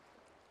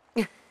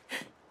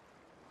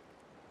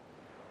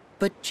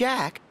 But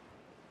Jack,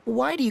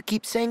 why do you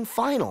keep saying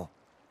final?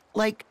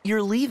 Like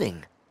you're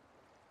leaving.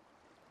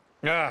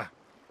 Ah,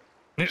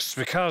 it's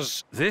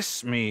because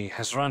this me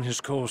has run his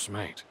course,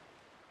 mate.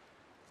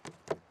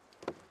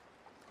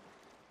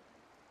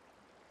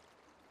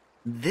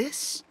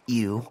 This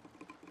you?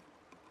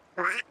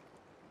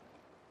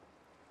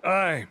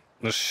 Aye,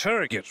 the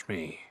surrogate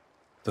me,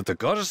 that the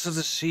goddess of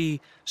the sea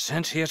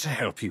sent here to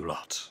help you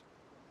lot.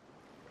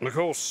 Of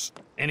course,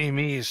 any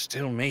me is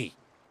still me.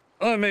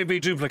 I may be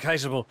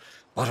duplicatable,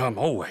 but I'm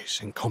always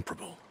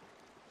incomparable.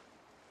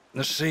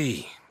 The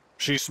sea,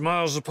 she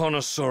smiles upon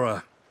us,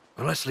 Sora,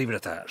 and let's leave it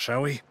at that,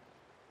 shall we?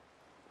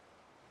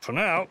 For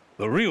now,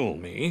 the real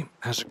me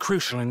has a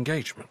crucial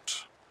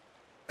engagement.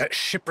 At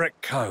Shipwreck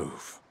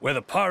Cove, where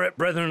the pirate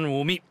brethren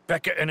will meet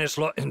Beckett and his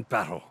lot in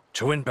battle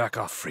to win back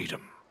our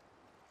freedom.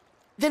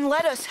 Then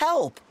let us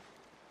help.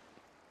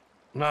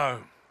 No,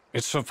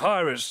 it's for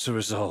pirates to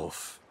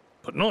resolve,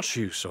 but not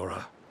you,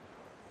 Sora.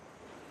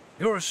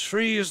 You're as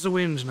free as the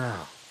wind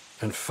now,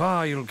 and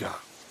far you'll go.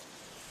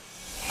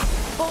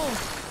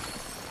 Oh.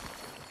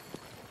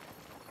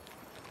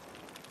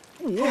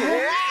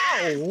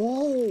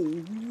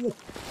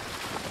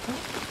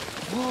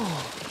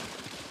 Whoa.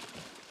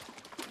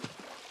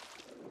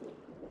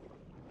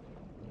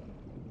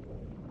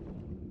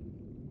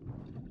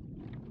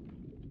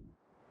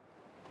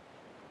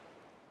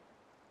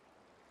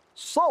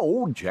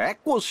 So, Jack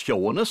was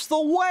showing us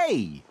the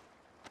way.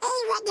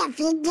 Even if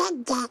he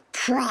did get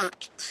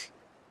cracked.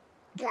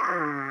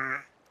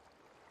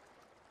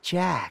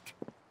 Jack,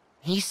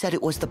 he said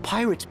it was the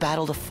pirates'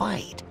 battle to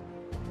fight.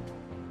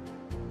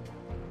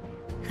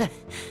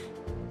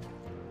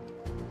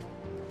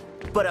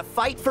 But a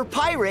fight for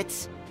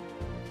pirates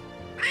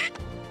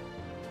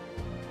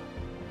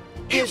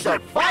is a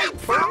fight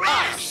for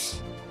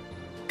us!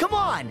 Come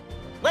on,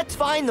 let's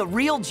find the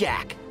real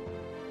Jack.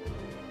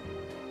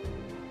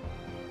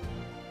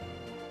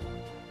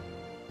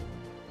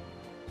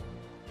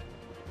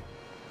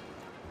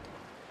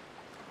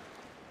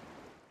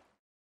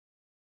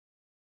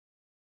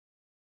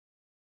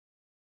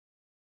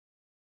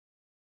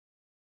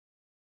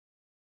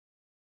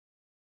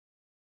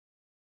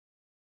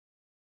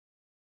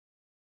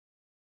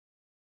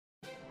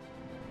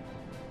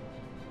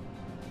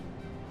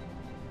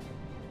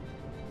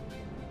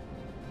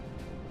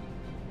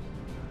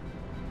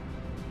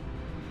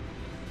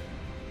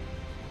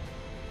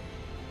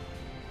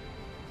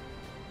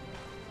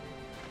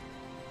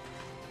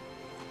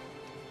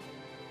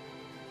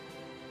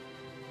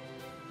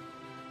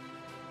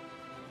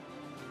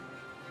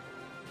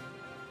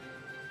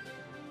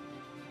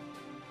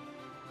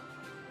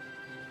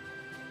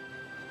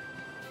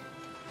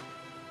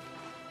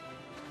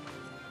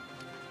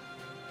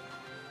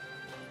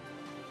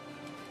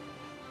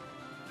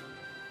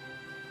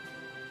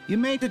 You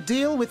made a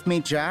deal with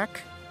me,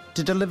 Jack,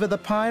 to deliver the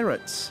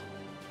pirates.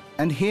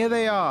 And here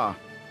they are.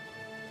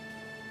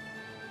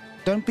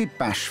 Don't be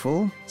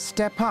bashful.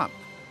 Step up.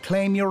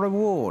 Claim your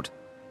reward.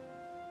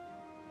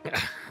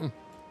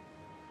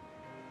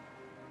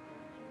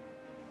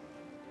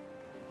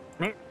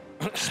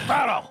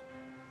 Sparrow!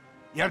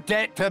 Your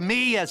debt to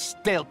me is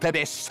still to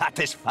be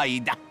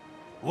satisfied.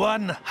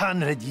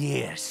 100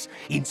 years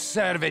in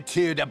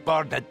servitude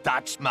aboard the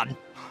Dutchman.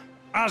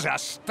 As a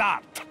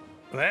start.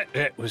 That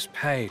debt was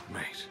paid,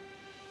 mate.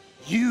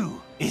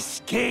 You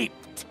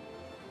escaped.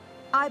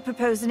 I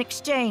propose an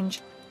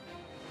exchange.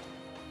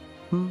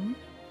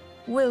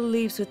 Will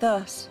leaves with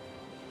us.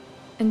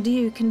 And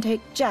you can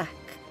take Jack.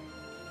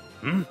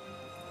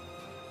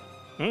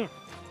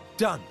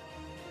 Done.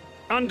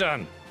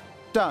 Undone.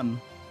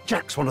 Done.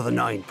 Jack's one of the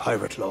 9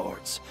 pirate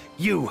lords.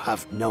 You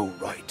have no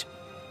right.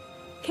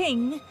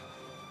 King?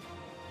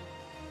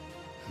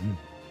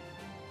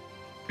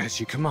 As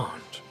you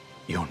command,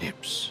 your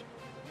nips.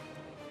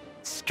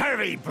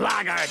 Scurvy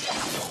blackguard!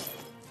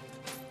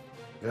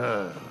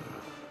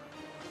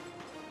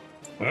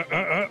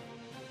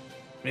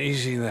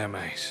 Easy there,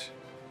 mate.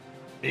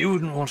 You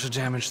wouldn't want to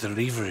damage the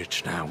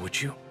leverage now, would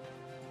you?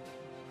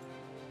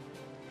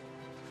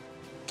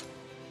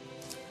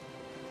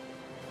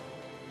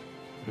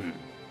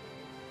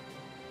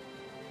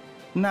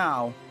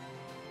 Now.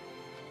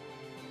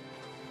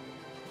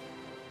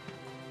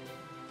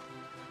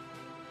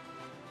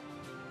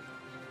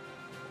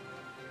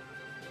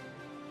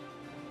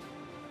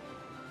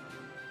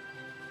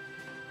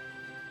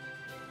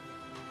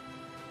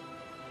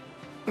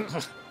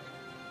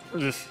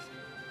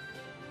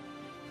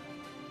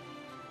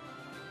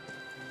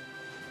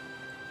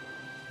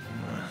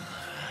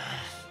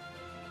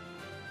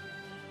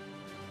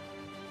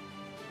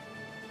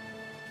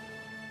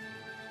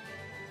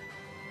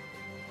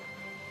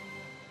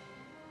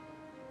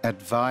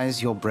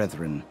 Advise your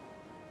brethren.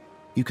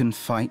 You can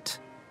fight,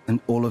 and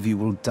all of you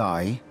will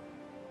die,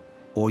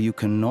 or you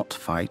cannot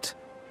fight,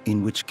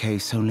 in which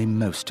case only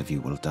most of you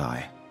will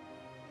die.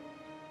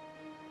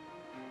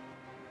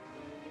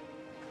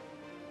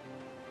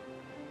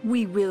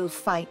 We will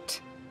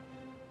fight.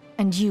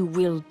 And you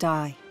will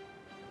die.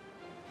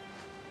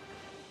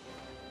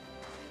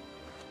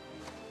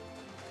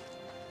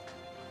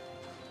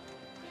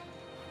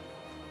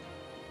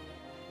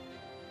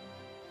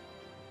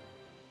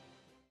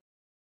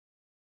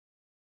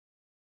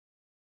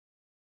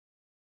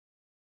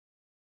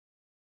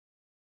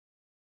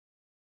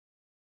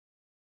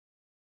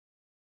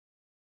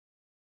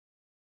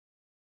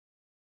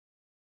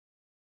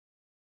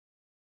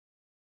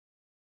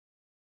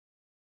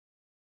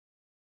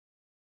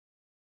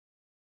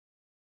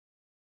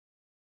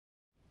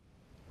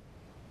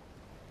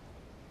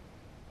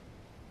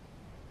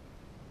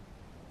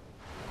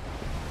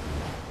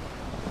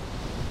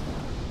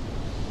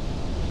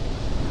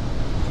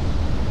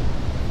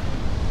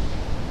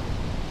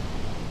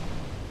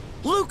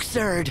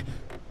 Luxord!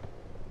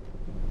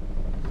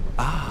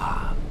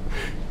 Ah,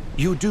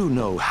 you do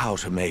know how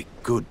to make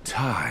good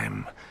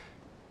time.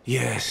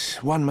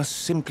 Yes, one must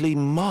simply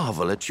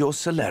marvel at your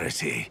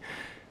celerity.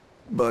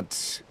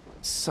 But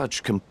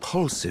such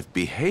compulsive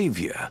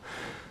behavior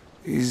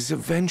is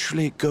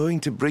eventually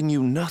going to bring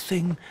you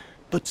nothing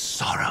but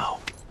sorrow.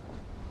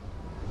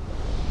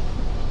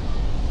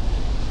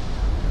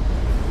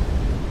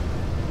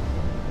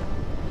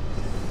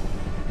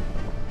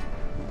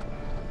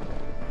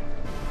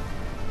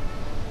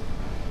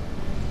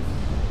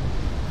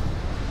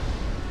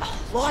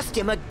 Lost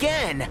him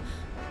again!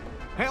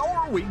 How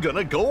are we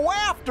gonna go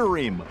after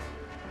him?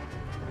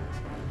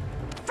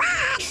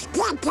 First,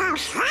 get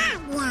those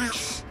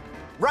harmless.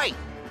 Right!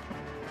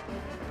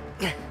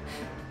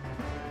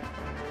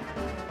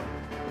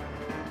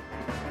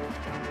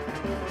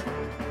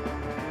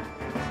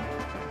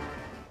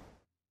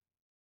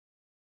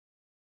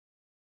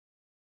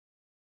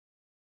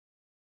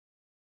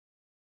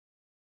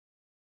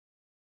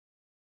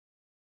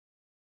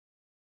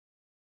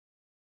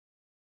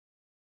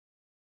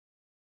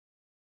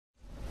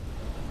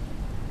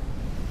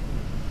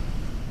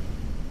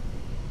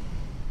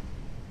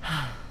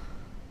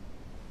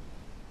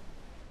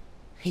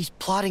 He's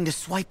plotting to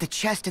swipe the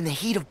chest in the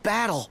heat of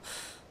battle.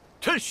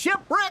 To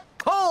Shipwreck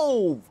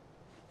Cove!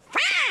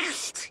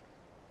 Fast!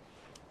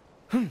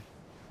 Huh?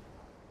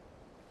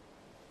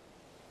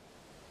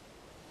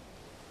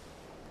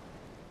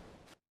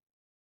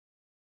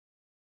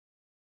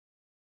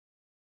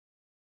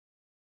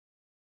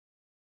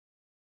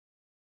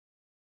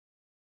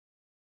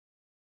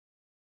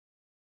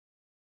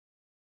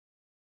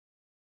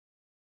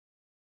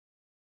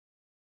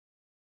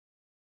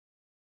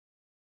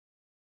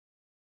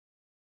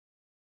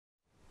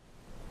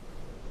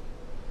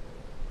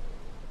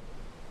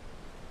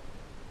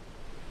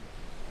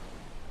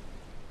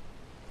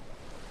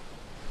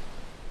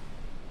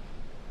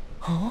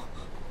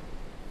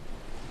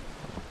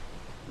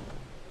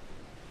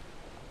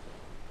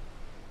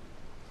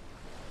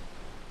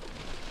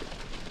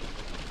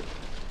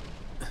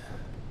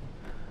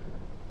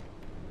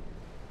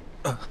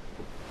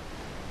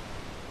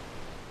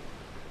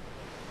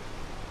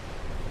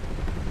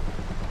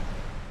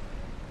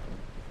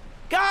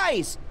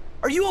 Guys,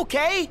 are you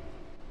okay?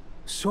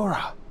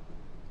 Sora,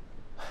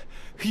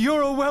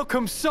 you're a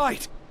welcome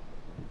sight!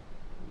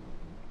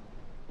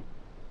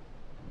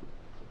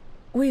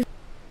 We've...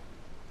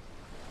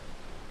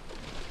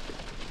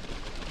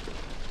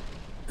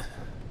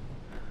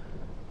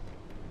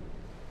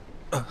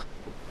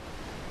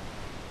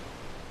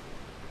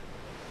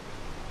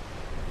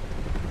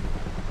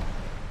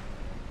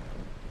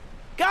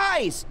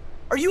 Guys,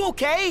 are you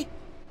okay?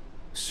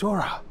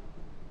 Sora,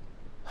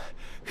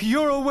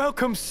 you're a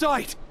welcome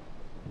sight!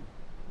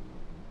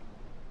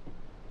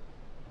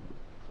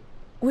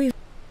 We've...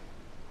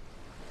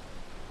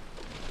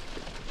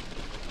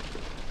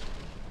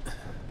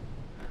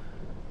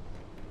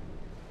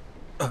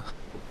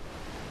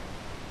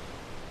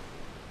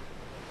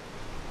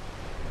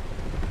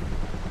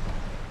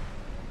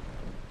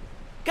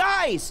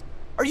 Guys,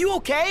 are you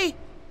okay?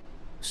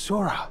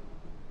 Sora.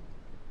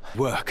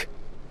 Work.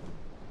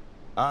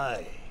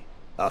 Aye,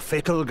 a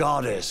fickle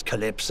goddess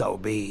Calypso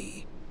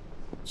be.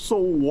 So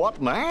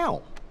what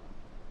now?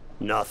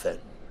 Nothing.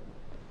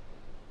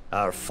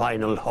 Our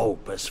final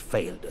hope has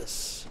failed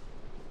us.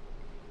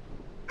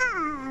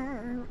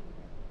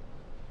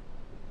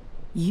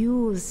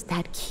 Use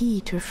that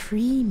key to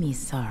free me,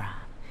 Sora,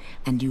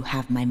 and you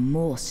have my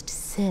most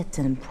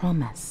certain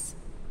promise.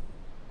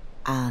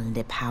 All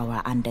the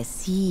power under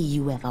sea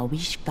you ever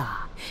wish for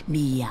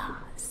be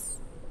yours.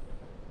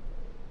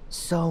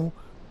 So,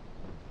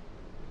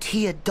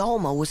 Tia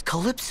Dalma was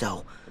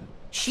Calypso.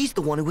 She's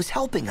the one who was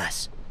helping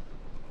us.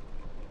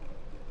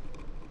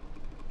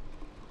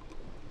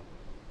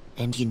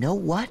 And you know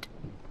what?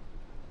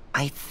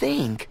 I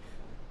think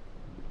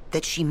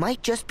that she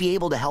might just be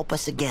able to help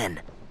us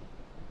again.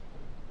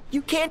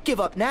 You can't give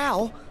up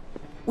now.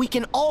 We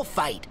can all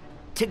fight.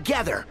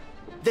 Together.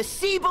 The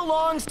sea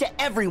belongs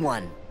to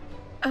everyone.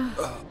 I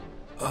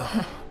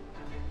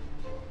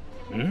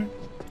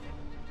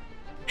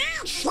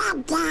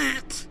said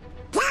that.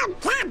 Don't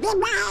copy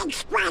my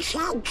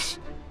expressions.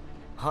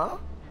 Huh?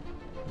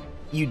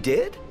 You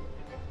did?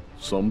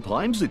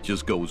 Sometimes it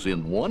just goes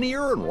in one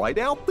ear and right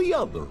out the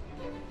other.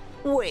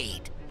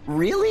 Wait,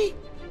 really?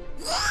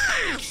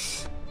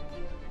 Yes!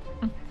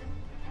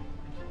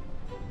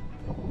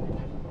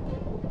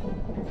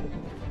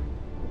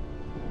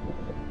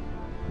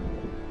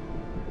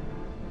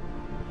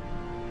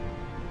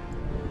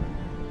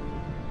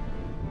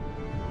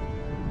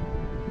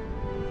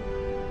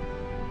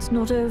 It's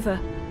not over.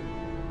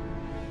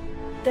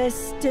 There's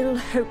still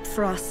hope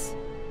for us.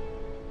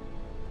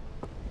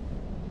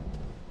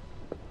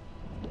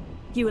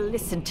 You will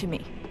listen to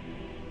me.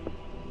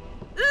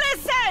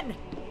 Listen!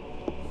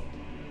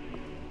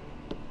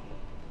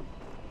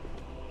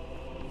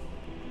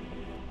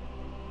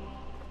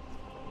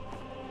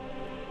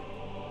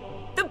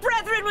 The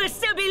Brethren will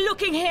still be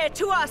looking here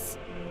to us.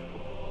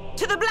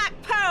 To the Black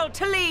Pearl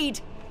to lead.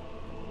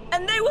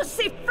 And they will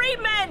see free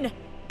men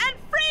and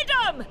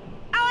freedom!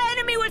 Our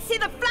enemy will see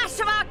the flash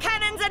of our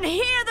cannons and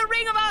hear the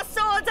ring of our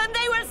swords, and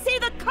they will see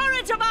the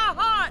courage of our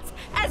hearts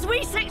as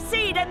we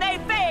succeed and they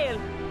fail.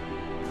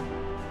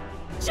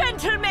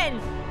 Gentlemen,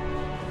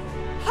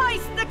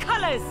 hoist the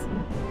colors!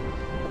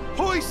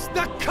 Hoist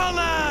the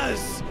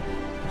colors!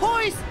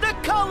 Hoist the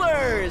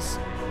colors!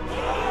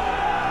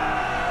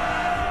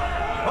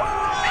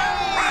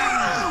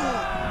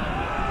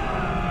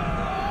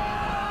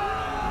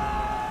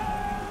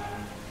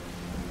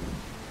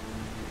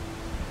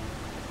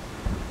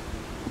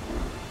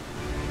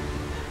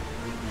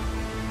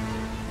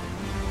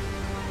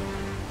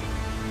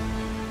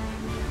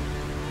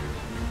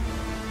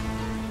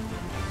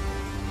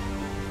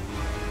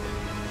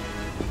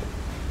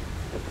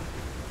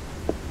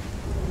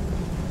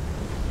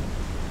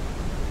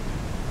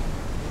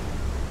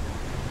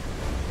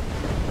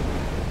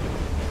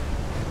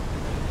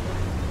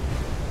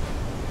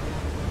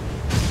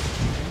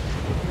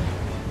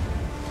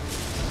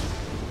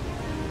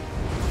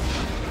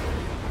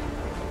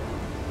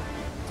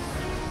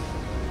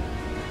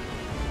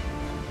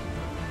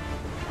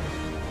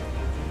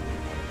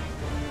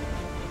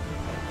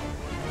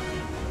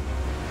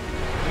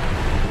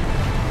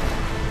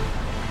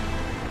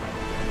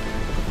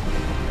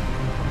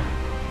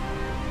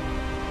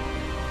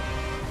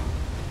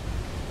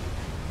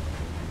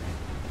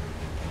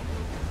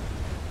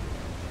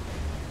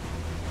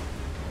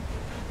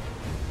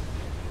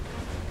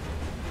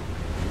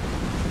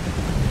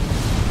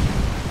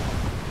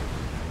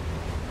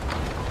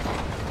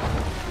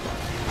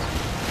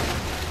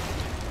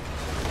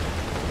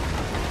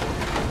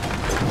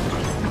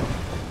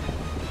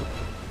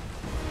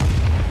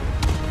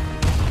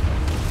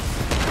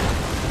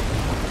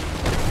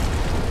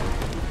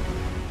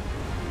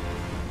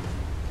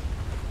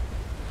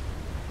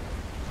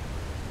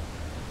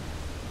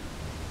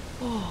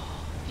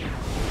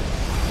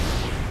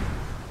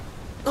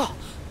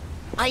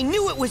 I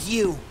knew it was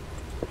you!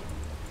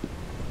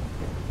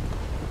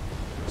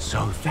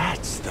 So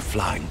that's the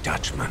Flying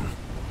Dutchman.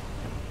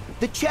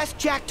 The chest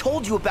Jack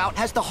told you about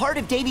has the heart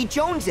of Davy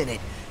Jones in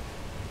it.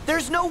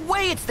 There's no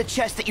way it's the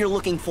chest that you're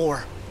looking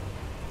for.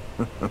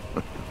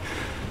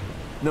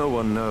 No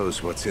one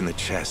knows what's in the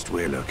chest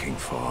we're looking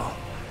for.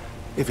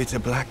 If it's a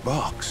black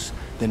box,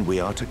 then we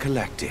are to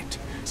collect it.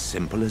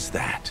 Simple as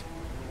that.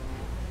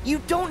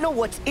 You don't know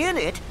what's in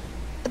it?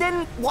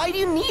 Then why do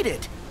you need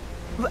it?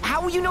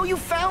 How will you know you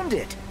found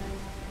it?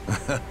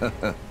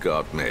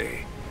 Got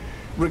me.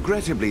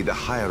 Regrettably, the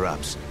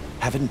higher-ups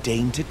haven't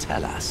deigned to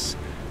tell us.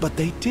 But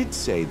they did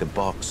say the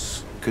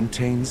box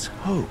contains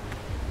hope.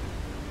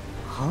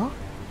 Huh?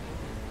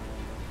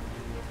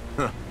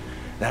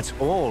 That's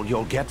all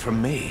you'll get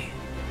from me.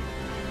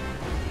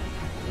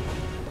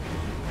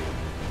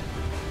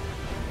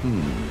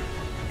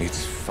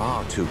 It's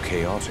far too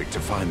chaotic to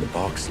find the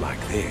box like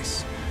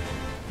this.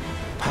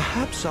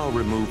 Perhaps I'll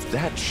remove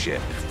that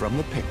ship from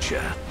the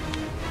picture.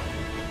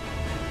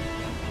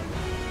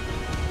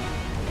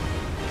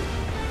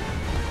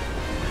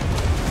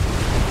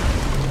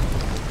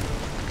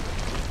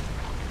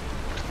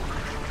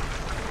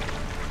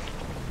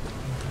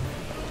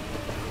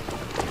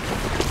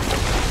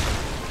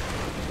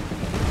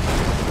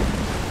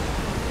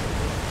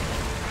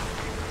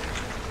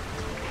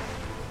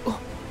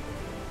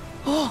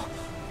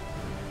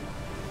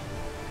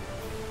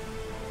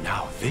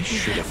 This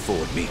should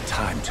afford me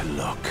time to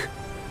look.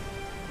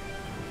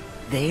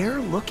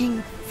 They're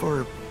looking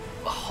for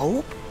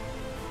hope?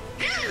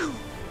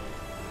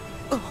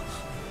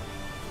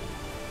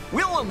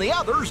 Will and the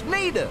others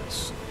need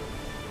us.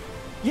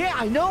 Yeah,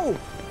 I know.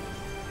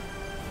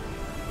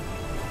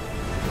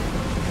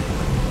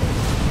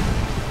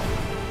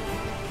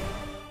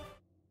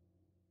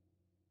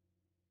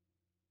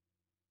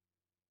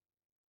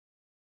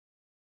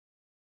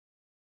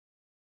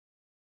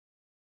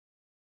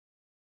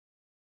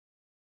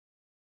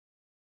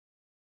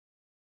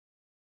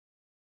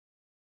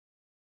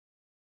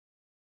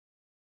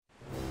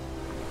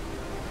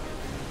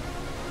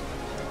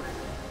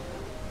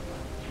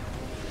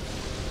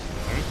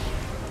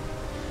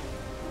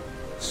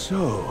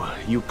 So,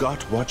 you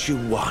got what you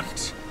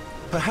want.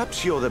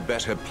 Perhaps you're the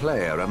better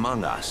player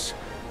among us.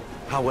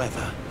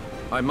 However,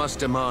 I must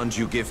demand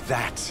you give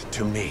that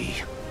to me.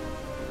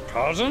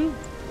 Pardon?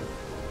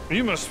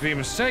 You must be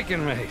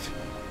mistaken, mate.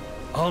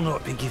 I'll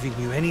not be giving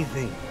you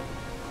anything.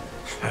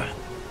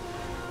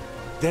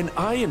 Then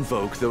I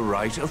invoke the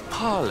right of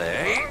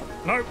Parley.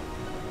 No.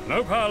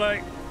 No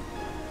parley.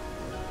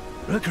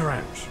 Look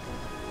around.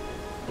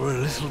 We're a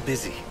little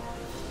busy.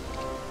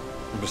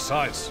 And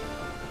besides,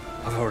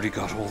 I've already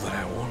got all that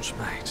I want,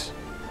 mate.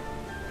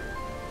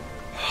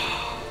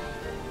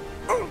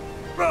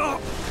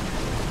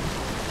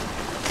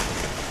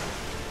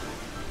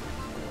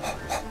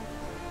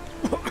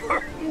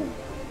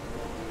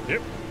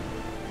 Yep.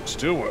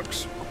 Still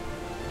works.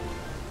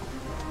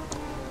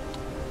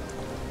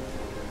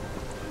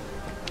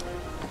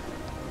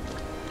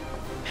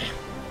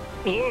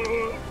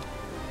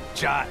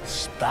 Jack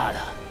Sparrow,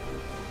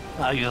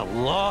 are you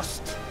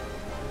lost?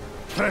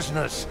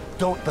 Prisoners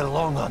don't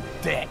belong on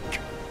deck.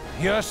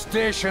 Your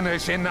station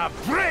is in the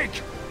brig!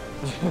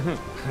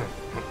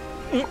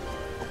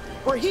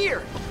 We're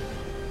here!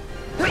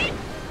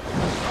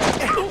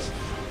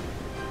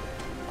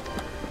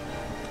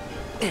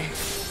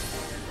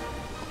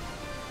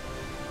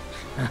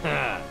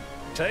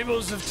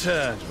 Tables have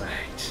turned,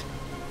 mate.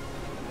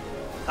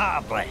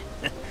 Hardly.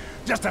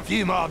 Just a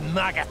few more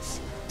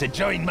maggots to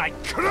join my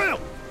crew!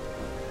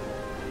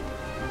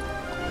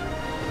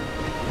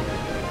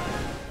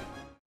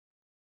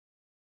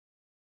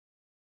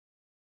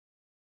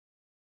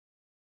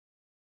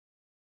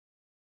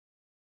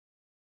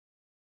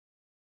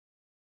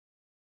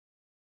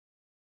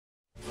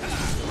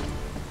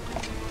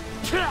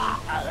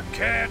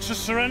 Care to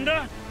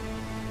surrender?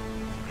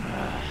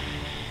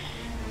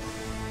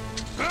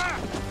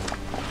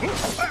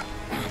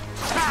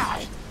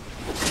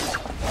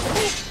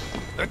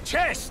 The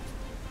chest!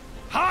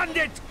 Hand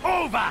it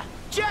over!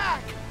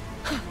 Jack!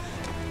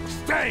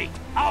 Stay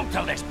out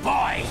of this,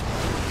 boy!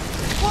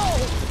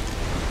 Whoa!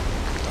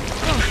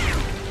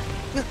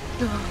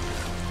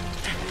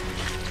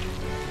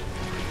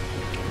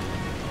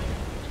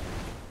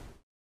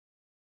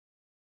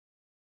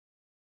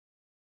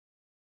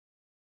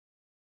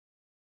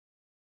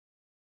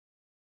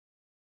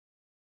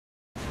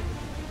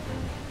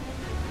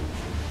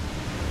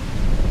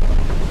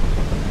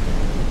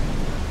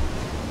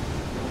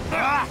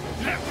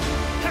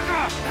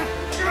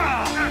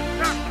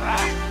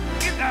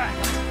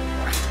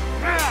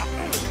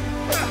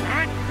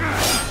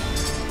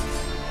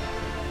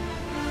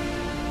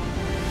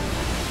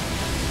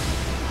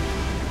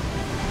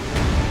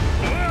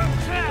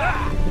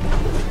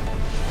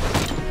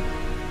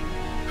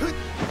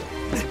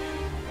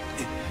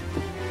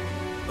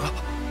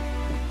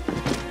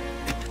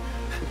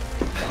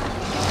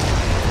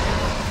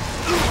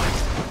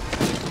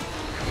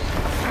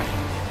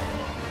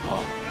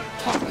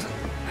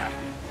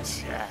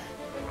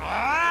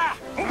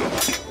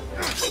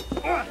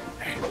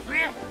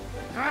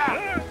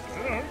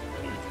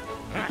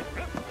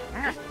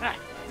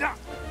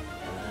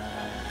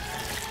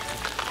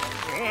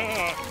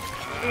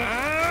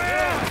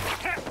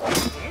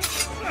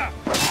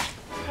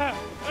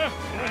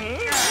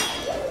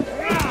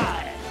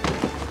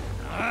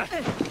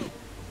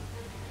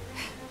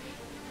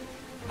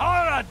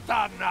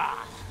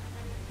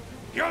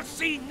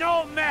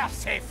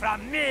 mercy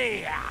from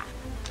me!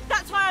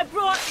 That's why I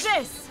brought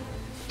this!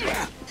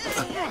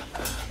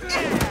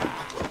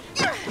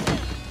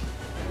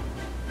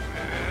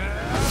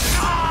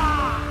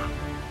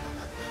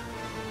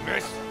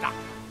 Mister,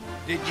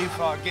 did you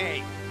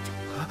forget?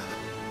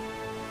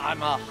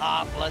 I'm a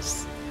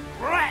heartless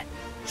wretch!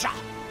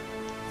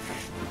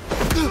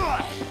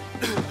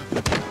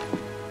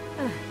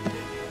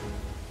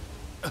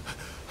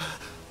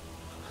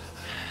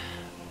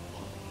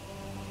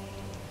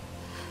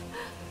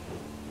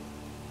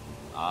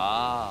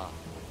 Ah,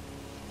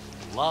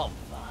 love.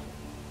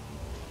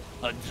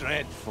 A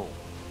dreadful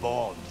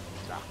bond.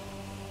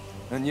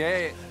 And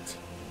yet,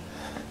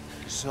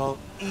 so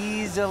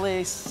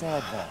easily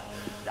severed.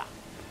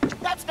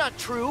 That's not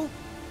true.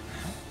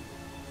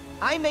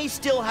 I may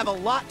still have a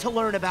lot to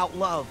learn about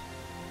love,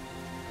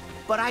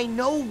 but I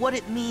know what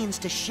it means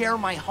to share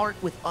my heart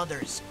with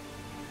others.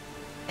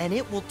 And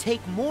it will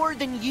take more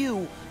than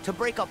you to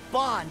break a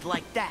bond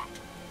like that.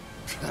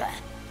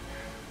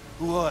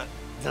 What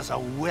does a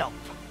whelp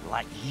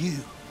like you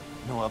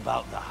know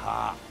about the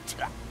heart?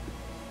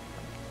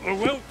 A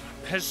whelp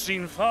has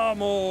seen far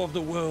more of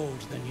the world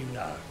than you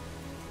know.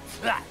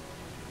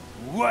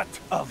 What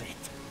of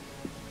it?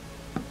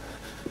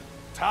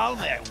 Tell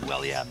me,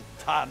 William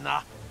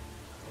Turner.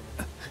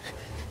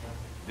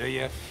 Do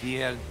you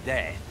fear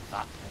death?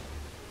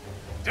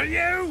 Do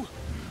you?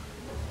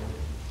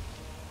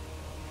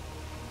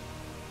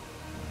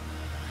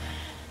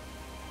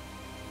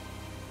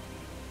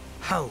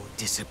 How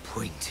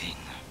disappointing.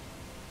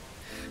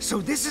 So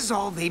this is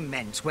all they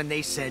meant when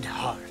they said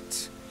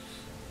heart.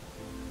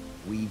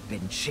 We've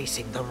been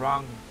chasing the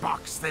wrong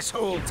box this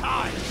whole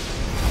time.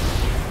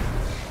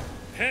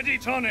 Petty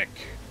tonic.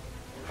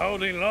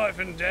 Holding life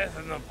and death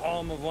in the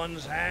palm of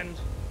one's hand.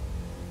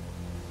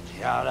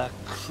 You're a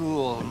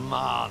cruel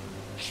man,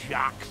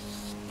 Jack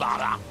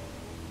Sparrow.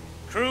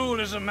 Cruel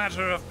is a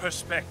matter of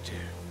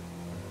perspective.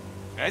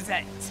 Is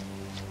it?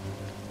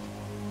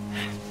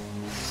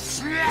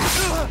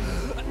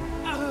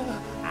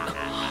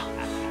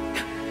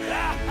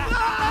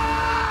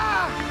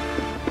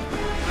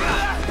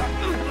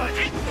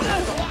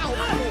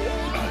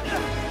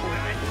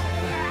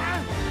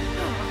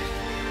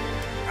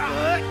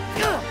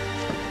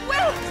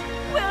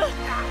 Will!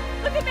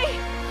 Look at me!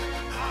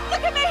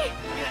 Look at me!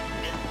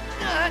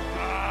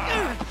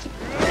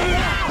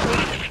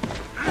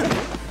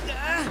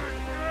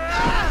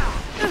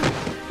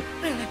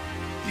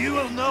 You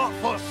will not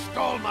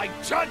forestall my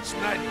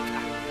judgment!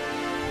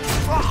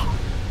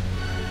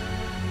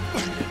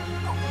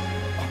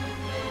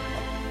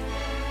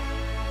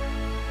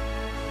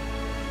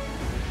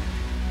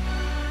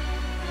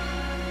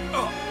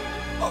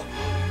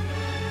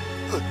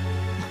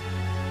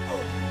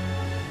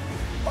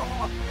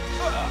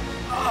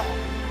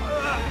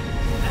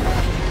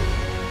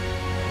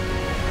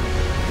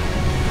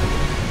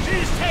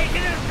 She's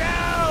taking it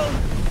down!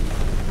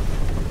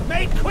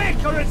 Make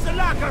quick or it's the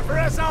locker for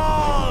us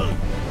all!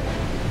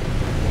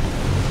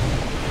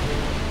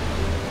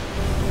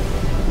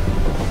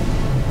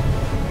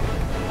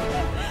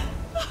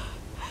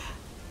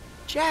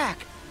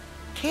 Jack,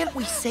 can't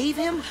we save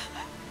him?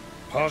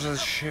 Part of the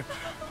ship,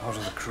 part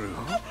of the crew.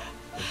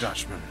 The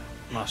Dutchman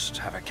must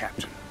have a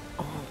captain.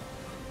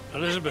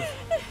 Elizabeth,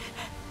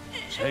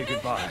 say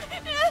goodbye.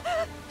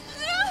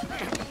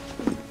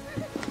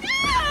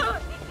 No!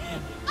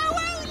 I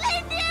won't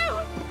leave you!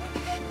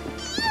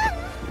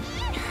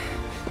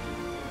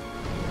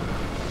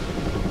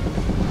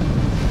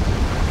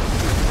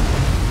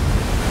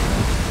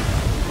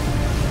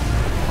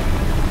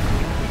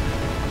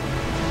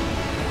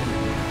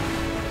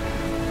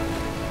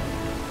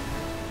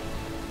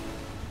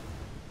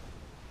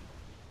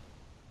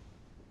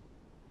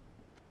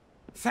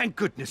 Thank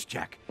goodness,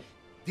 Jack.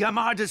 The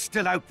Armada's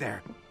still out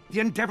there. The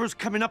Endeavor's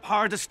coming up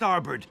hard to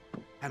starboard.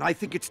 And I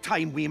think it's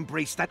time we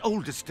embrace that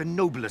oldest and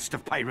noblest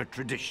of pirate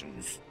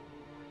traditions.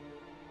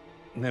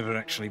 Never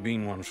actually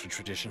been one for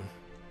tradition.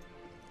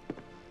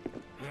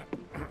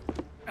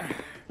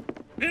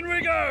 In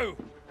we go!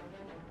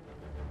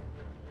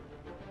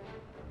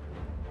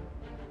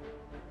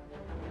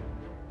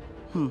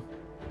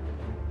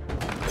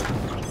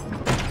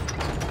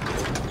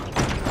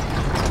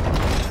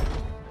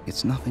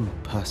 It's nothing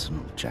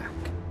personal, Jack.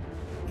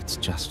 It's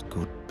just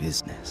good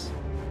business.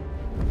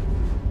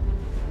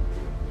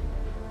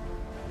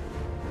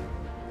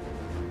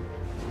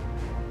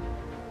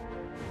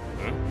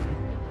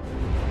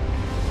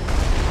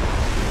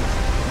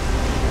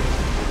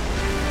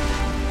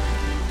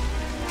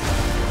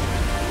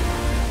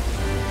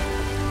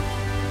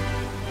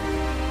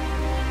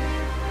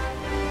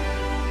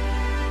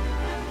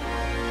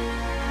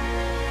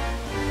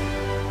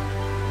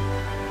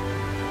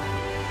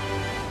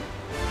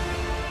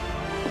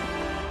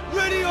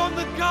 Ready on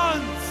the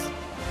guns!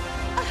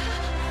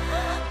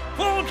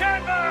 Full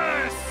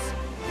canvas!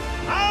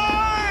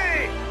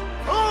 Aye!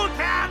 Full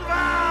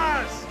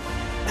canvas!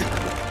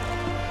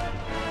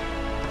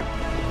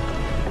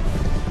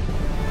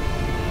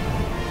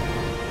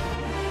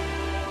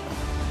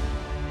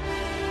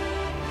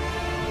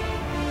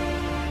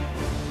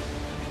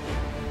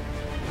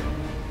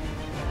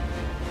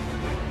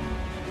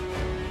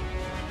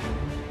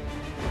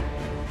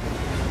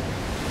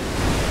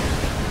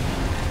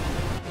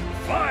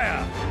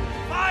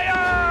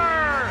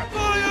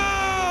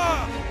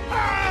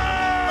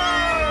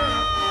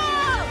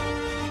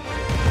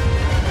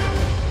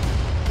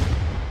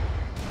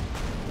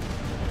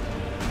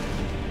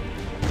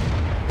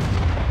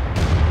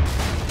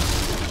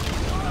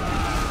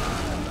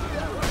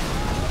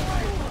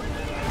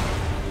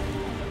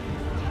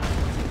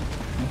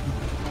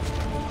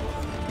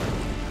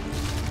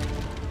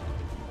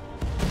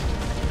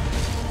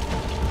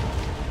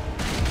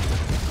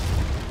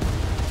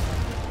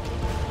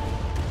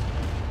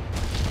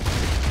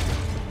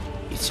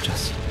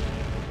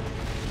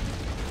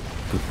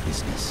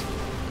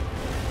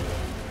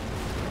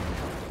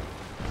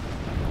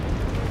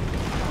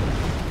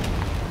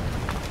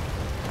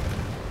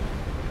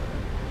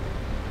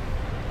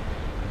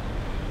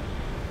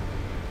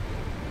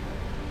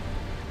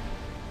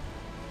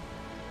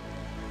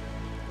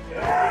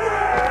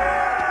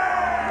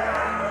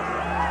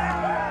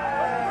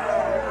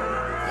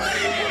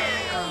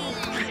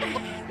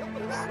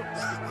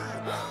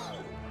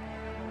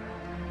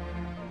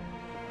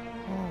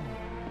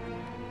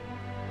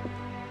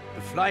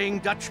 Flying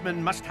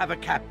Dutchman must have a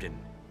captain.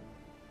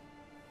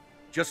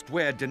 Just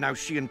wed, and now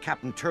she and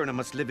Captain Turner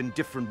must live in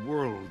different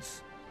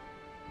worlds.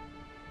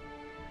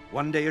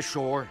 One day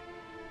ashore,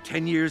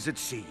 10 years at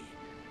sea.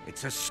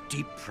 It's a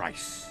steep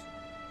price.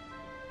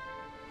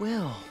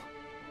 Will.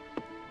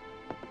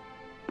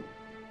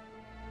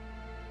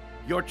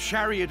 Your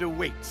chariot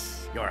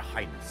awaits, Your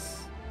Highness.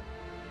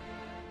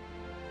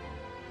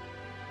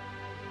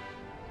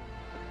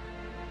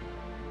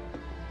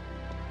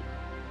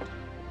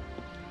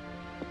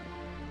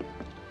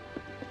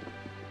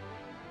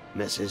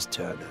 Mrs.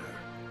 Turner.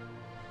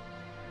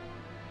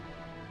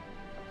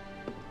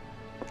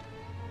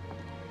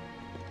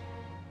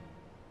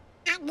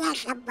 I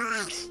guess the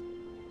boss.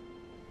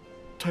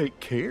 Take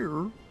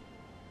care.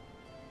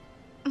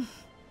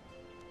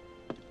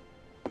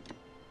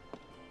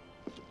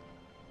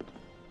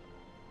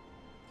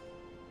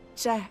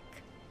 Jack.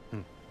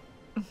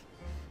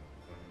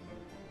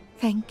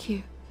 Thank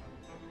you.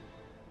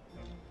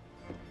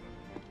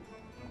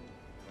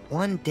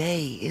 One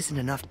day isn't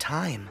enough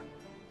time.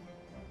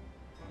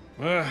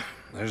 Well,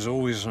 there's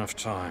always enough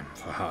time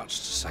for hearts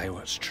to say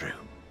what's true.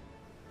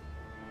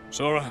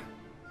 Sora,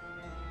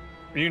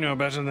 you know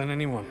better than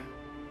anyone.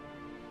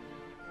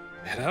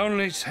 It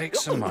only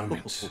takes a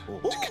moment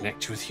to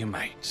connect with your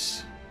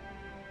mates.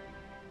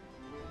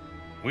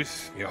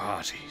 With your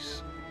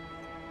hearties.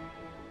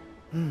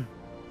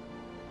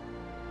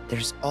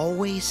 There's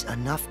always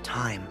enough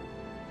time.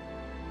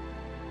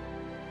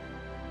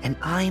 And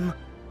I'm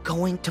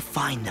going to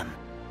find them.